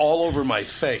wiped it all over my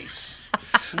face.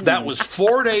 That was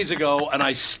 4 days ago, and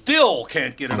I still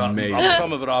can't get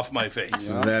some of it off my face.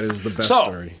 Yeah. That is the best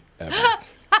story ever.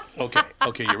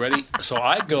 Okay, you ready? So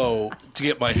I go to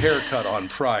get my hair cut on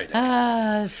Friday.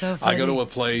 So funny. I go to a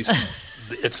place,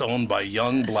 it's owned by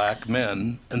young black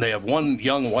men, and they have one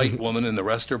young white woman, and the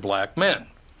rest are black men.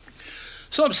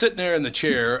 So I'm sitting there in the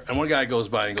chair, and one guy goes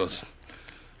by and goes,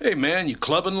 "Hey, man, you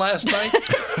clubbing last night?"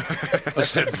 I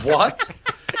said, "What?"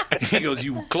 He goes,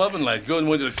 "You clubbing last? You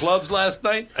went to the clubs last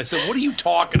night?" I said, "What are you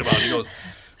talking about?" He goes,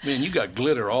 "Man, you got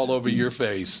glitter all over your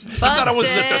face." Busted. I thought I was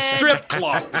at the strip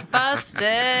club.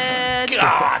 Busted.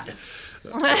 God.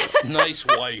 Nice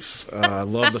wife. I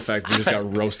love the fact that you just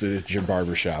got roasted at your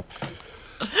barbershop.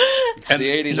 And the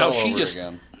 80s all over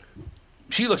again.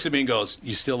 She looks at me and goes,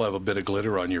 "You still have a bit of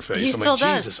glitter on your face." He I'm still like,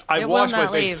 does. Jesus, I've It washed will my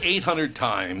not face leave. 800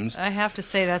 times. I have to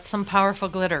say, that's some powerful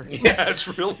glitter. Yeah, it's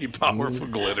really powerful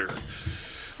glitter.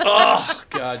 Oh,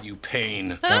 God, you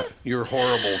pain. You're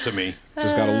horrible to me.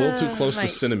 Just got a little too close to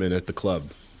Cinnamon at the club.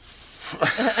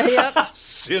 Yep.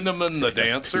 Cinnamon the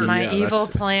dancer? My evil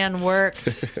plan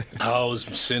worked. How's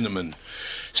Cinnamon?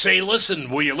 Say, listen,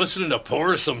 were you listening to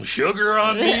Pour Some Sugar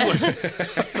on Me?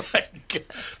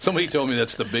 Somebody told me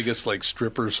that's the biggest,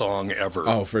 stripper song ever.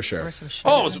 Oh, for sure.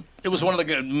 It was one of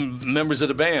the members of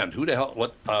the band. Who the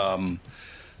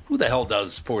hell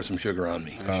does Pour Some Sugar on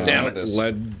Me? Damn it.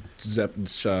 Led Zeppelin,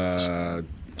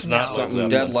 It's not something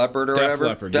Dead Leopard or whatever.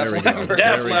 Leopard. Def There we go. Leppard. Def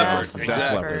There we go.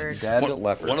 Leppard. Exactly. Dead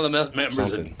Leopard. One of the members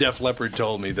Something. of Def Leppard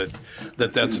told me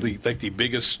that's the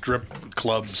biggest strip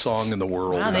club song in the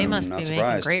world. Wow, they I'm must not be making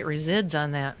surprised. great resids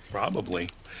on that. Probably.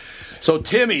 So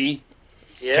Timmy,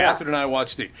 Yeah. Catherine and I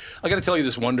watched it. I got to tell you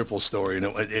this wonderful story, and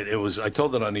it was I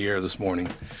told it on the air this morning.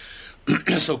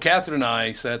 So Catherine and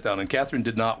I sat down, and Catherine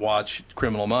did not watch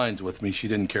Criminal Minds with me. She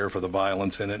didn't care for the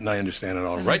violence in it, and I understand it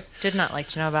all right. Did not like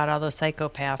to know about all those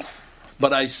psychopaths.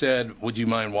 But I said, would you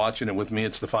mind watching it with me?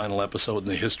 It's the final episode in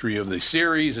the history of the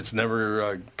series. It's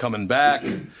never coming back.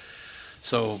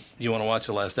 So you want to watch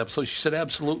the last episode? She said,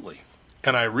 absolutely.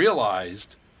 And I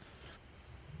realized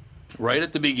right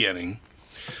at the beginning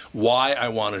why I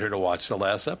wanted her to watch the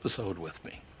last episode with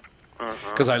me.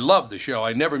 Because I loved the show.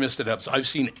 I never missed an episode. I've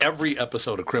seen every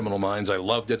episode of Criminal Minds. I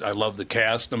loved it. I loved the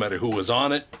cast, no matter who was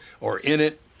on it or in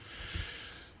it.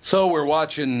 So we're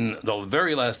watching the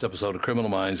very last episode of Criminal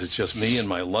Minds. It's just me and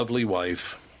my lovely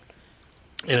wife.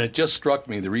 And it just struck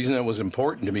me, the reason that was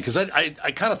important to me, because I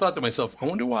kind of thought to myself, I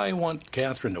wonder why I want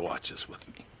Catherine to watch this with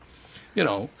me. You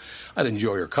know, I'd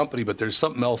enjoy her company, but there's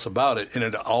something else about it. And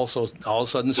it also all of a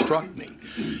sudden struck me.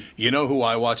 You know who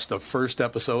I watched the first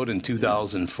episode in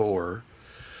 2004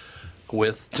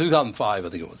 with? 2005, I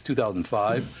think it was.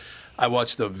 2005. I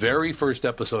watched the very first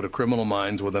episode of Criminal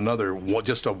Minds with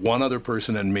one other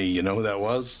person and me. You know who that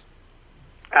was?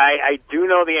 I do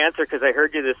know the answer because I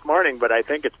heard you this morning, but I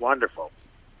think it's wonderful.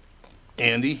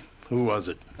 Andy? Who was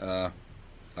it?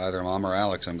 Either Mom or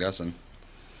Alex, I'm guessing.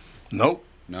 Nope.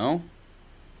 No?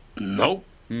 Nope.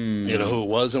 You know who it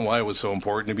was and why it was so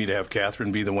important to me to have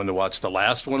Catherine be the one to watch the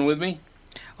last one with me?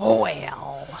 Oh,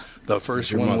 well. The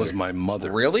first one was my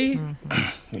mother. Really?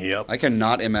 Yep. I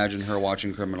cannot imagine her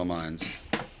watching Criminal Minds.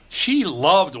 She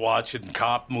loved watching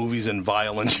cop movies and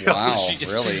violent shows. Wow,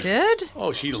 really? She did?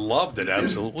 Oh, she loved it,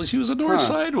 absolutely. She was a North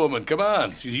Side woman. Come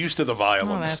on. She's used to the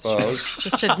violence. Oh, that's true.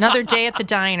 Just another day at the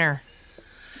diner.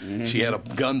 She had a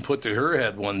gun put to her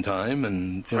head one time,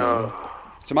 and, you know.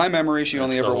 To my memory, she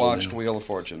only That's ever the whole watched thing. Wheel of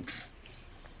Fortune.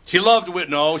 She loved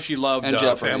she loved And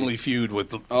Jeopardy. Family Feud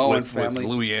with Family-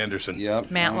 Louis Anderson.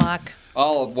 Yep. Matlock.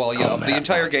 Oh, well, yeah, the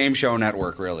entire game show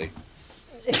network, really.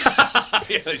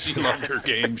 Yeah, she loved her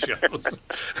game shows.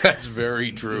 That's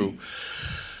very true.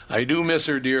 I do miss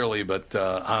her dearly, but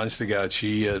honest to God,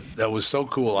 that was so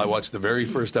cool. I watched the very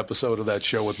first episode of that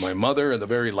show with my mother and the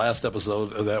very last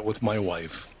episode of that with my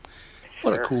wife.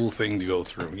 What a cool thing to go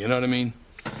through. You know what I mean?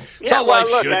 It's how life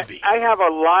should be. I have a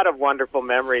lot of wonderful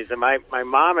memories, and my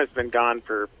mom has been gone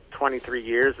for 23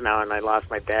 years now, and I lost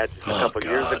my dad just a couple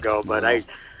years ago, but I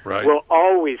will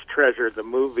always treasure the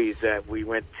movies that we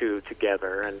went to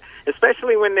together, and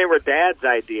especially when they were Dad's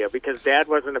idea, because Dad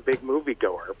wasn't a big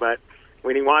moviegoer, but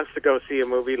when he wants to go see a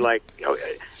movie like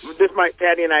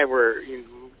Patty and I were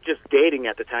just dating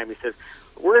at the time. He says,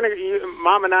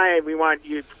 Mom and we want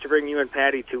you to bring you and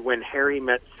Patty to When Harry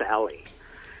Met Sally.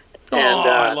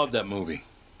 I love that movie.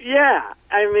 Yeah,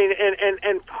 I mean,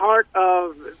 and part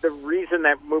of the reason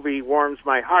that movie warms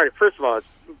my heart, first of all, it's,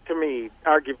 to me,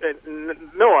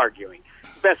 no arguing,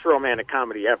 best romantic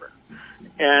comedy ever.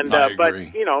 And but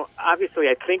obviously,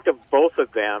 I think of both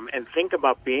of them and think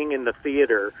about being in the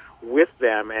theater with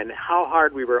them and how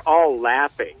hard we were all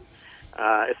laughing,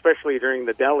 especially during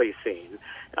the deli scene.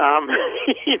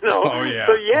 Oh yeah.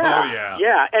 So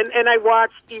yeah. And I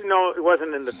watched, even though it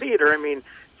wasn't in the theater. I mean,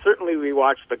 certainly we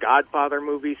watched the Godfather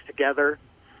movies together.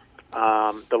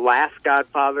 The last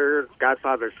Godfather,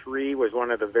 Godfather 3, was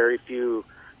one of the very few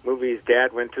movies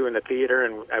Dad went to in the theater,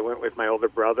 and I went with my older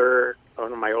brother,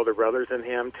 one of my older brothers and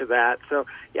him, to that. So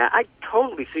yeah, I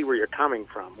totally see where you're coming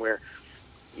from, where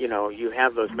you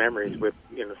have those memories with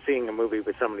seeing a movie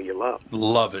with somebody you love.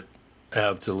 Love it.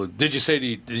 Absolutely. Did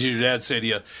your dad say to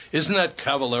you, isn't that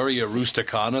Cavalleria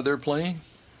Rusticana they're playing?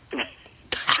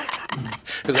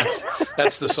 Because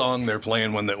that's the song they're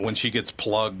playing when she gets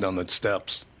plugged on the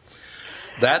steps.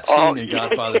 That scene in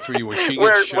Godfather 3 where she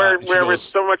gets shot. Where with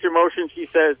so much emotion she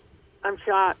says, "I'm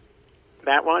shot."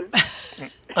 That one?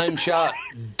 I'm shot.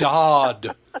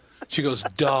 Dodd. She goes,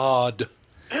 Dodd.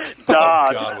 Dodd. Oh,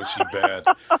 God, was she bad.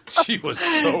 She was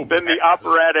so bad. Then the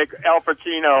operatic Al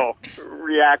Pacino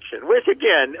reaction, which,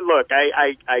 again, look,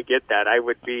 I get that. I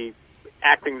would be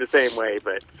acting the same way,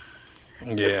 but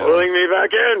pulling me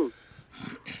back in.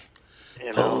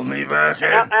 Pull me back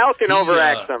in. Al can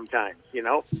overact sometimes,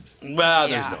 Well,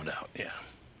 there's no doubt,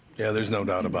 Yeah, there's no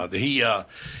doubt about that.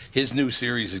 His new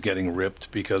series is getting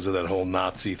ripped because of that whole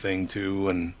Nazi thing too,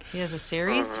 and he has a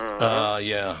series.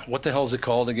 Yeah. What the hell is it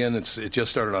called again? It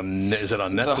just started on. Is it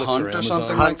on Netflix The Hunt or Amazon? or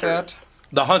something like that?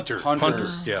 The Hunter.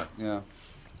 Hunters. Yeah.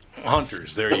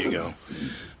 Hunters. There you go.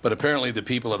 but apparently the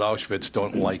people at Auschwitz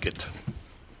don't like it.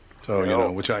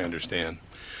 So, which I understand.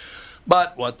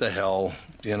 But what the hell?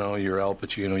 You're Al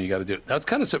Pacino. You got to do it. That's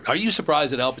kind of. Are you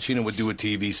surprised that Al Pacino would do a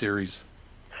TV series?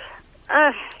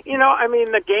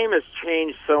 The game has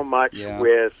changed so much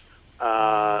with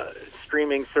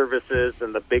streaming services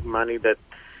and the big money that,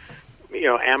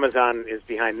 Amazon is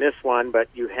behind this one, but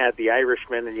you had The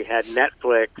Irishman and you had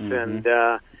Netflix and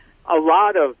a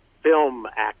lot of film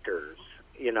actors,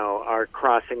 are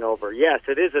crossing over. Yes,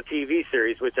 it is a TV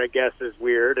series, which I guess is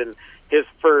weird, and his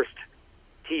first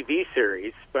TV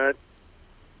series, but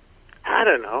I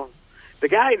don't know. The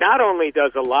guy not only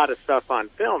does a lot of stuff on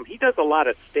film, he does a lot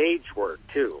of stage work,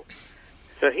 too.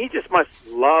 So he just must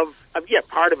love,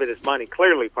 part of it is money.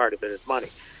 Clearly part of it is money.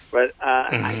 But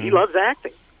he loves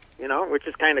acting, which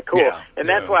is kind of cool. Yeah, and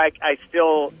that's why I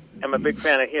still am a big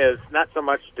fan of his, not so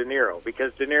much De Niro,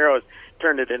 because De Niro has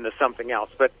turned it into something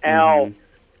else. But Al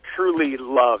truly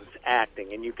loves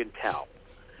acting, and you can tell.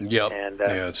 Yep. And,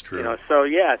 it's true. So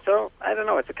I don't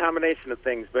know. It's a combination of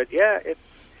things. But, it's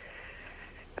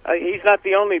he's not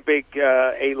the only big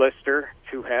A-lister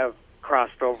to have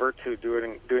crossed over to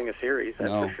doing a series, that's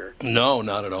for sure. No,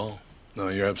 not at all. No,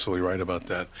 you're absolutely right about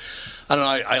that. I don't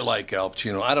know. I like Al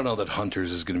Pacino. I don't know that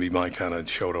Hunters is going to be my kind of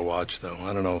show to watch, though.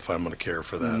 I don't know if I'm going to care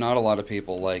for that. Not a lot of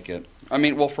people like it. I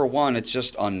mean, well, for one, it's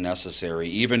just unnecessary.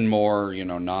 Even more,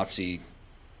 Nazi,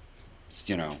 just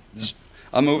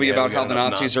a movie about how the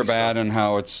Nazis are bad and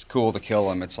how it's cool to kill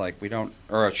them. It's like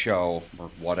or a show or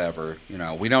whatever.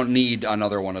 We don't need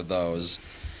another one of those.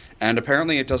 And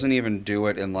apparently it doesn't even do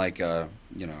it in like a,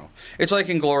 it's like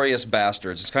Inglourious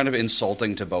Bastards. It's kind of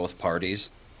insulting to both parties.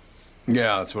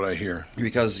 Yeah, that's what I hear.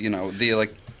 Because,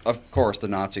 of course the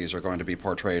Nazis are going to be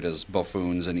portrayed as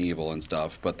buffoons and evil and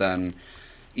stuff. But then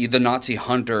the Nazi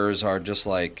hunters are just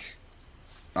like,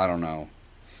 I don't know.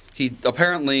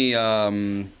 Apparently,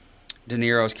 De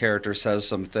Niro's character says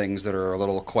some things that are a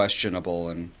little questionable.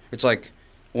 And it's like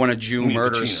when a Jew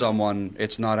murders someone,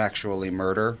 it's not actually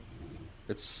murder.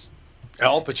 It's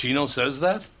Al Pacino says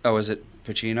that? Oh, is it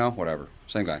Pacino? Whatever.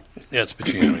 Same guy. Yeah, it's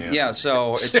Pacino, yeah. Yeah,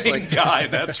 so it's Same guy,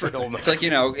 that's real nice. It's like,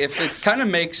 if it kind of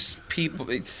makes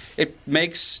it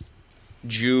makes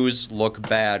Jews look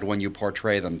bad when you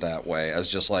portray them that way, as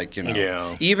just like,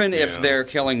 even if they're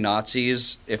killing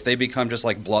Nazis, if they become just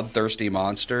like bloodthirsty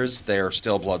monsters, they're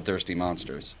still bloodthirsty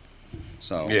monsters.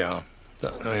 So yeah.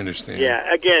 I understand.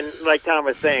 Yeah, again, like Tom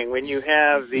was saying, when you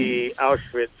have the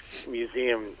Auschwitz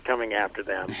Museum coming after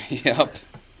them,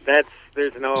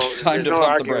 there's no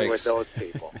arguing with those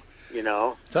people,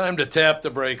 Time to tap the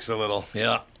brakes a little.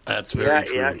 Yeah, that's very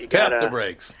true. Yeah, tap the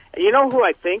brakes. You know who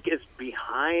I think is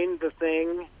behind the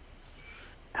thing?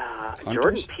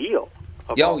 Jordan Peele.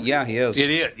 Yeah, he is. It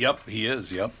is. Yep, he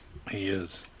is. Yep, he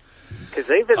is. Because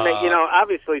they've been,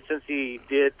 obviously since he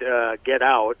did Get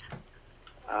Out.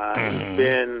 He's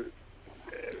been,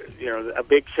 a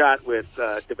big shot with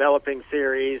developing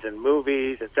series and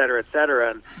movies, et cetera,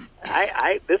 and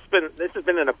this has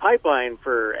been in a pipeline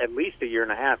for at least a year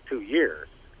and a half, 2 years.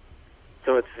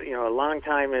 So it's a long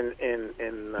time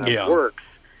in works.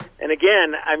 And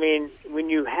again, I mean, when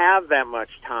you have that much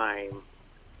time,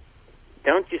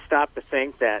 don't you stop to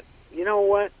think that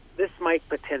this might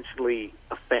potentially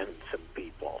offend some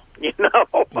people.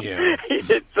 Yeah.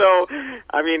 So,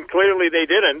 I mean, clearly they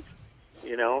didn't,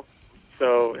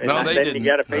 So, and then you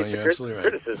got to face the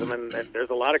criticism, and there's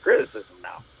a lot of criticism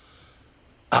now.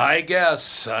 I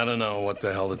guess. I don't know what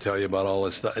the hell to tell you about all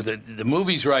this stuff. The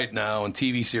movies right now and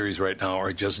TV series right now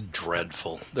are just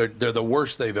dreadful. They're the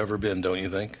worst they've ever been, don't you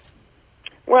think?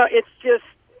 Well, it's just,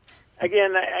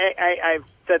 again, I've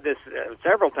said this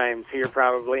several times here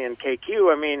probably in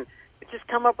KQ. I mean, just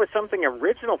come up with something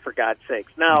original, for God's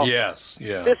sakes. Now,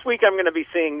 this week I'm going to be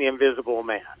seeing The Invisible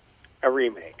Man, a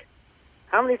remake.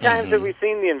 How many times have we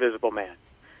seen The Invisible Man?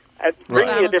 Bring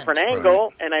me a different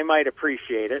angle, and I might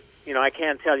appreciate it. I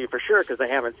can't tell you for sure because I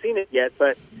haven't seen it yet,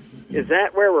 but is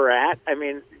that where we're at? I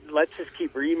mean, let's just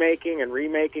keep remaking and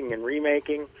remaking and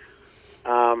remaking.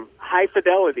 High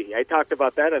Fidelity, I talked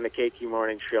about that on the KQ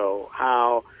Morning Show,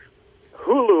 how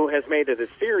Hulu has made it a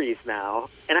series now,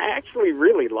 and I actually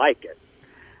really like it.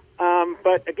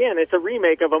 But again, it's a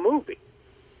remake of a movie,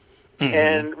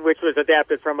 and which was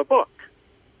adapted from a book.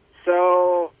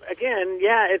 So again,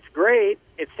 it's great.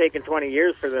 It's taken 20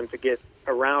 years for them to get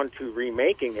around to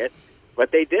remaking it,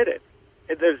 but they did it.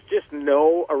 There's just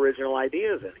no original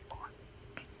ideas anymore.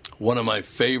 One of my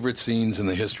favorite scenes in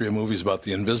the history of movies about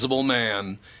the Invisible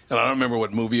Man, and I don't remember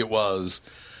what movie it was,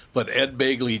 but Ed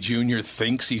Begley Jr.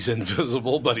 thinks he's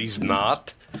invisible, but he's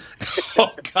not.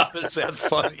 Oh, God, is that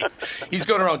funny? He's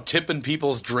going around tipping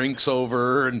people's drinks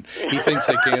over, and he thinks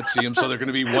they can't see him, so they're going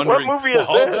to be wondering,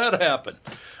 how'd that happen?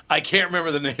 I can't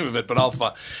remember the name of it, but I'll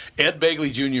find. Ed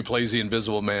Begley Jr. plays the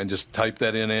Invisible Man. Just type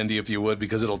that in, Andy, if you would,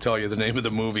 because it'll tell you the name of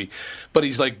the movie. But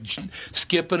he's like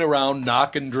skipping around,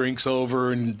 knocking drinks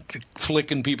over, and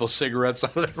flicking people's cigarettes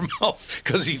out of their mouth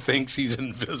because he thinks he's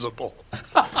invisible.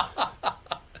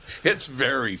 It's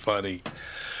very funny.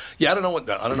 Yeah, I don't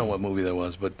know what movie that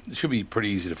was, but it should be pretty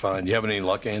easy to find. You having any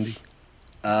luck, Andy?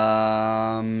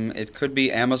 It could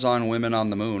be Amazon Women on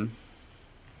the Moon.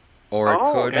 Or it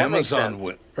could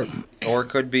or it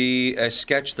could be a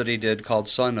sketch that he did called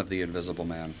Son of the Invisible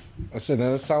Man. I said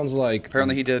that sounds like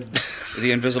apparently he did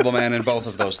the Invisible Man in both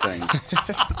of those things.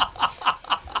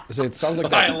 I said it sounds like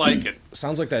that. I like it.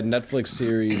 Sounds like that Netflix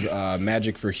series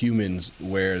Magic for Humans,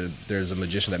 where there's a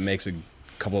magician that makes a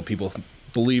couple of people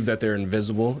believe that they're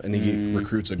invisible, and he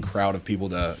recruits a crowd of people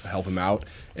to help him out.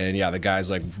 And yeah, the guy's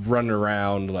like running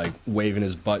around, like waving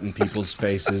his butt in people's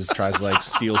faces, tries to like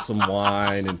steal some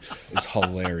wine, and it's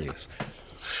hilarious.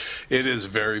 It is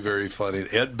very, very funny.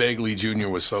 Ed Begley Jr.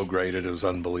 was so great, it was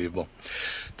unbelievable.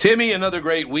 Timmy, another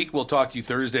great week. We'll talk to you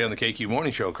Thursday on the KQ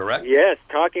Morning Show, correct? Yes,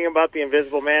 talking about the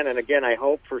Invisible Man, and again, I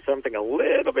hope for something a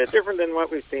little bit different than what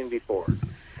we've seen before.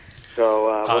 So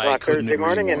we'll talk Thursday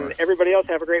morning, and everybody else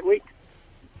have a great week.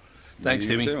 Thanks,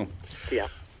 Timmy. Too. Yeah.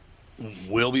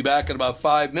 We'll be back in about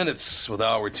 5 minutes with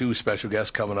our 2 special guests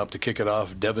coming up to kick it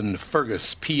off. Devin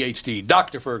Fergus, Ph.D.,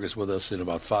 Dr. Fergus with us in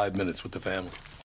about 5 minutes with the family.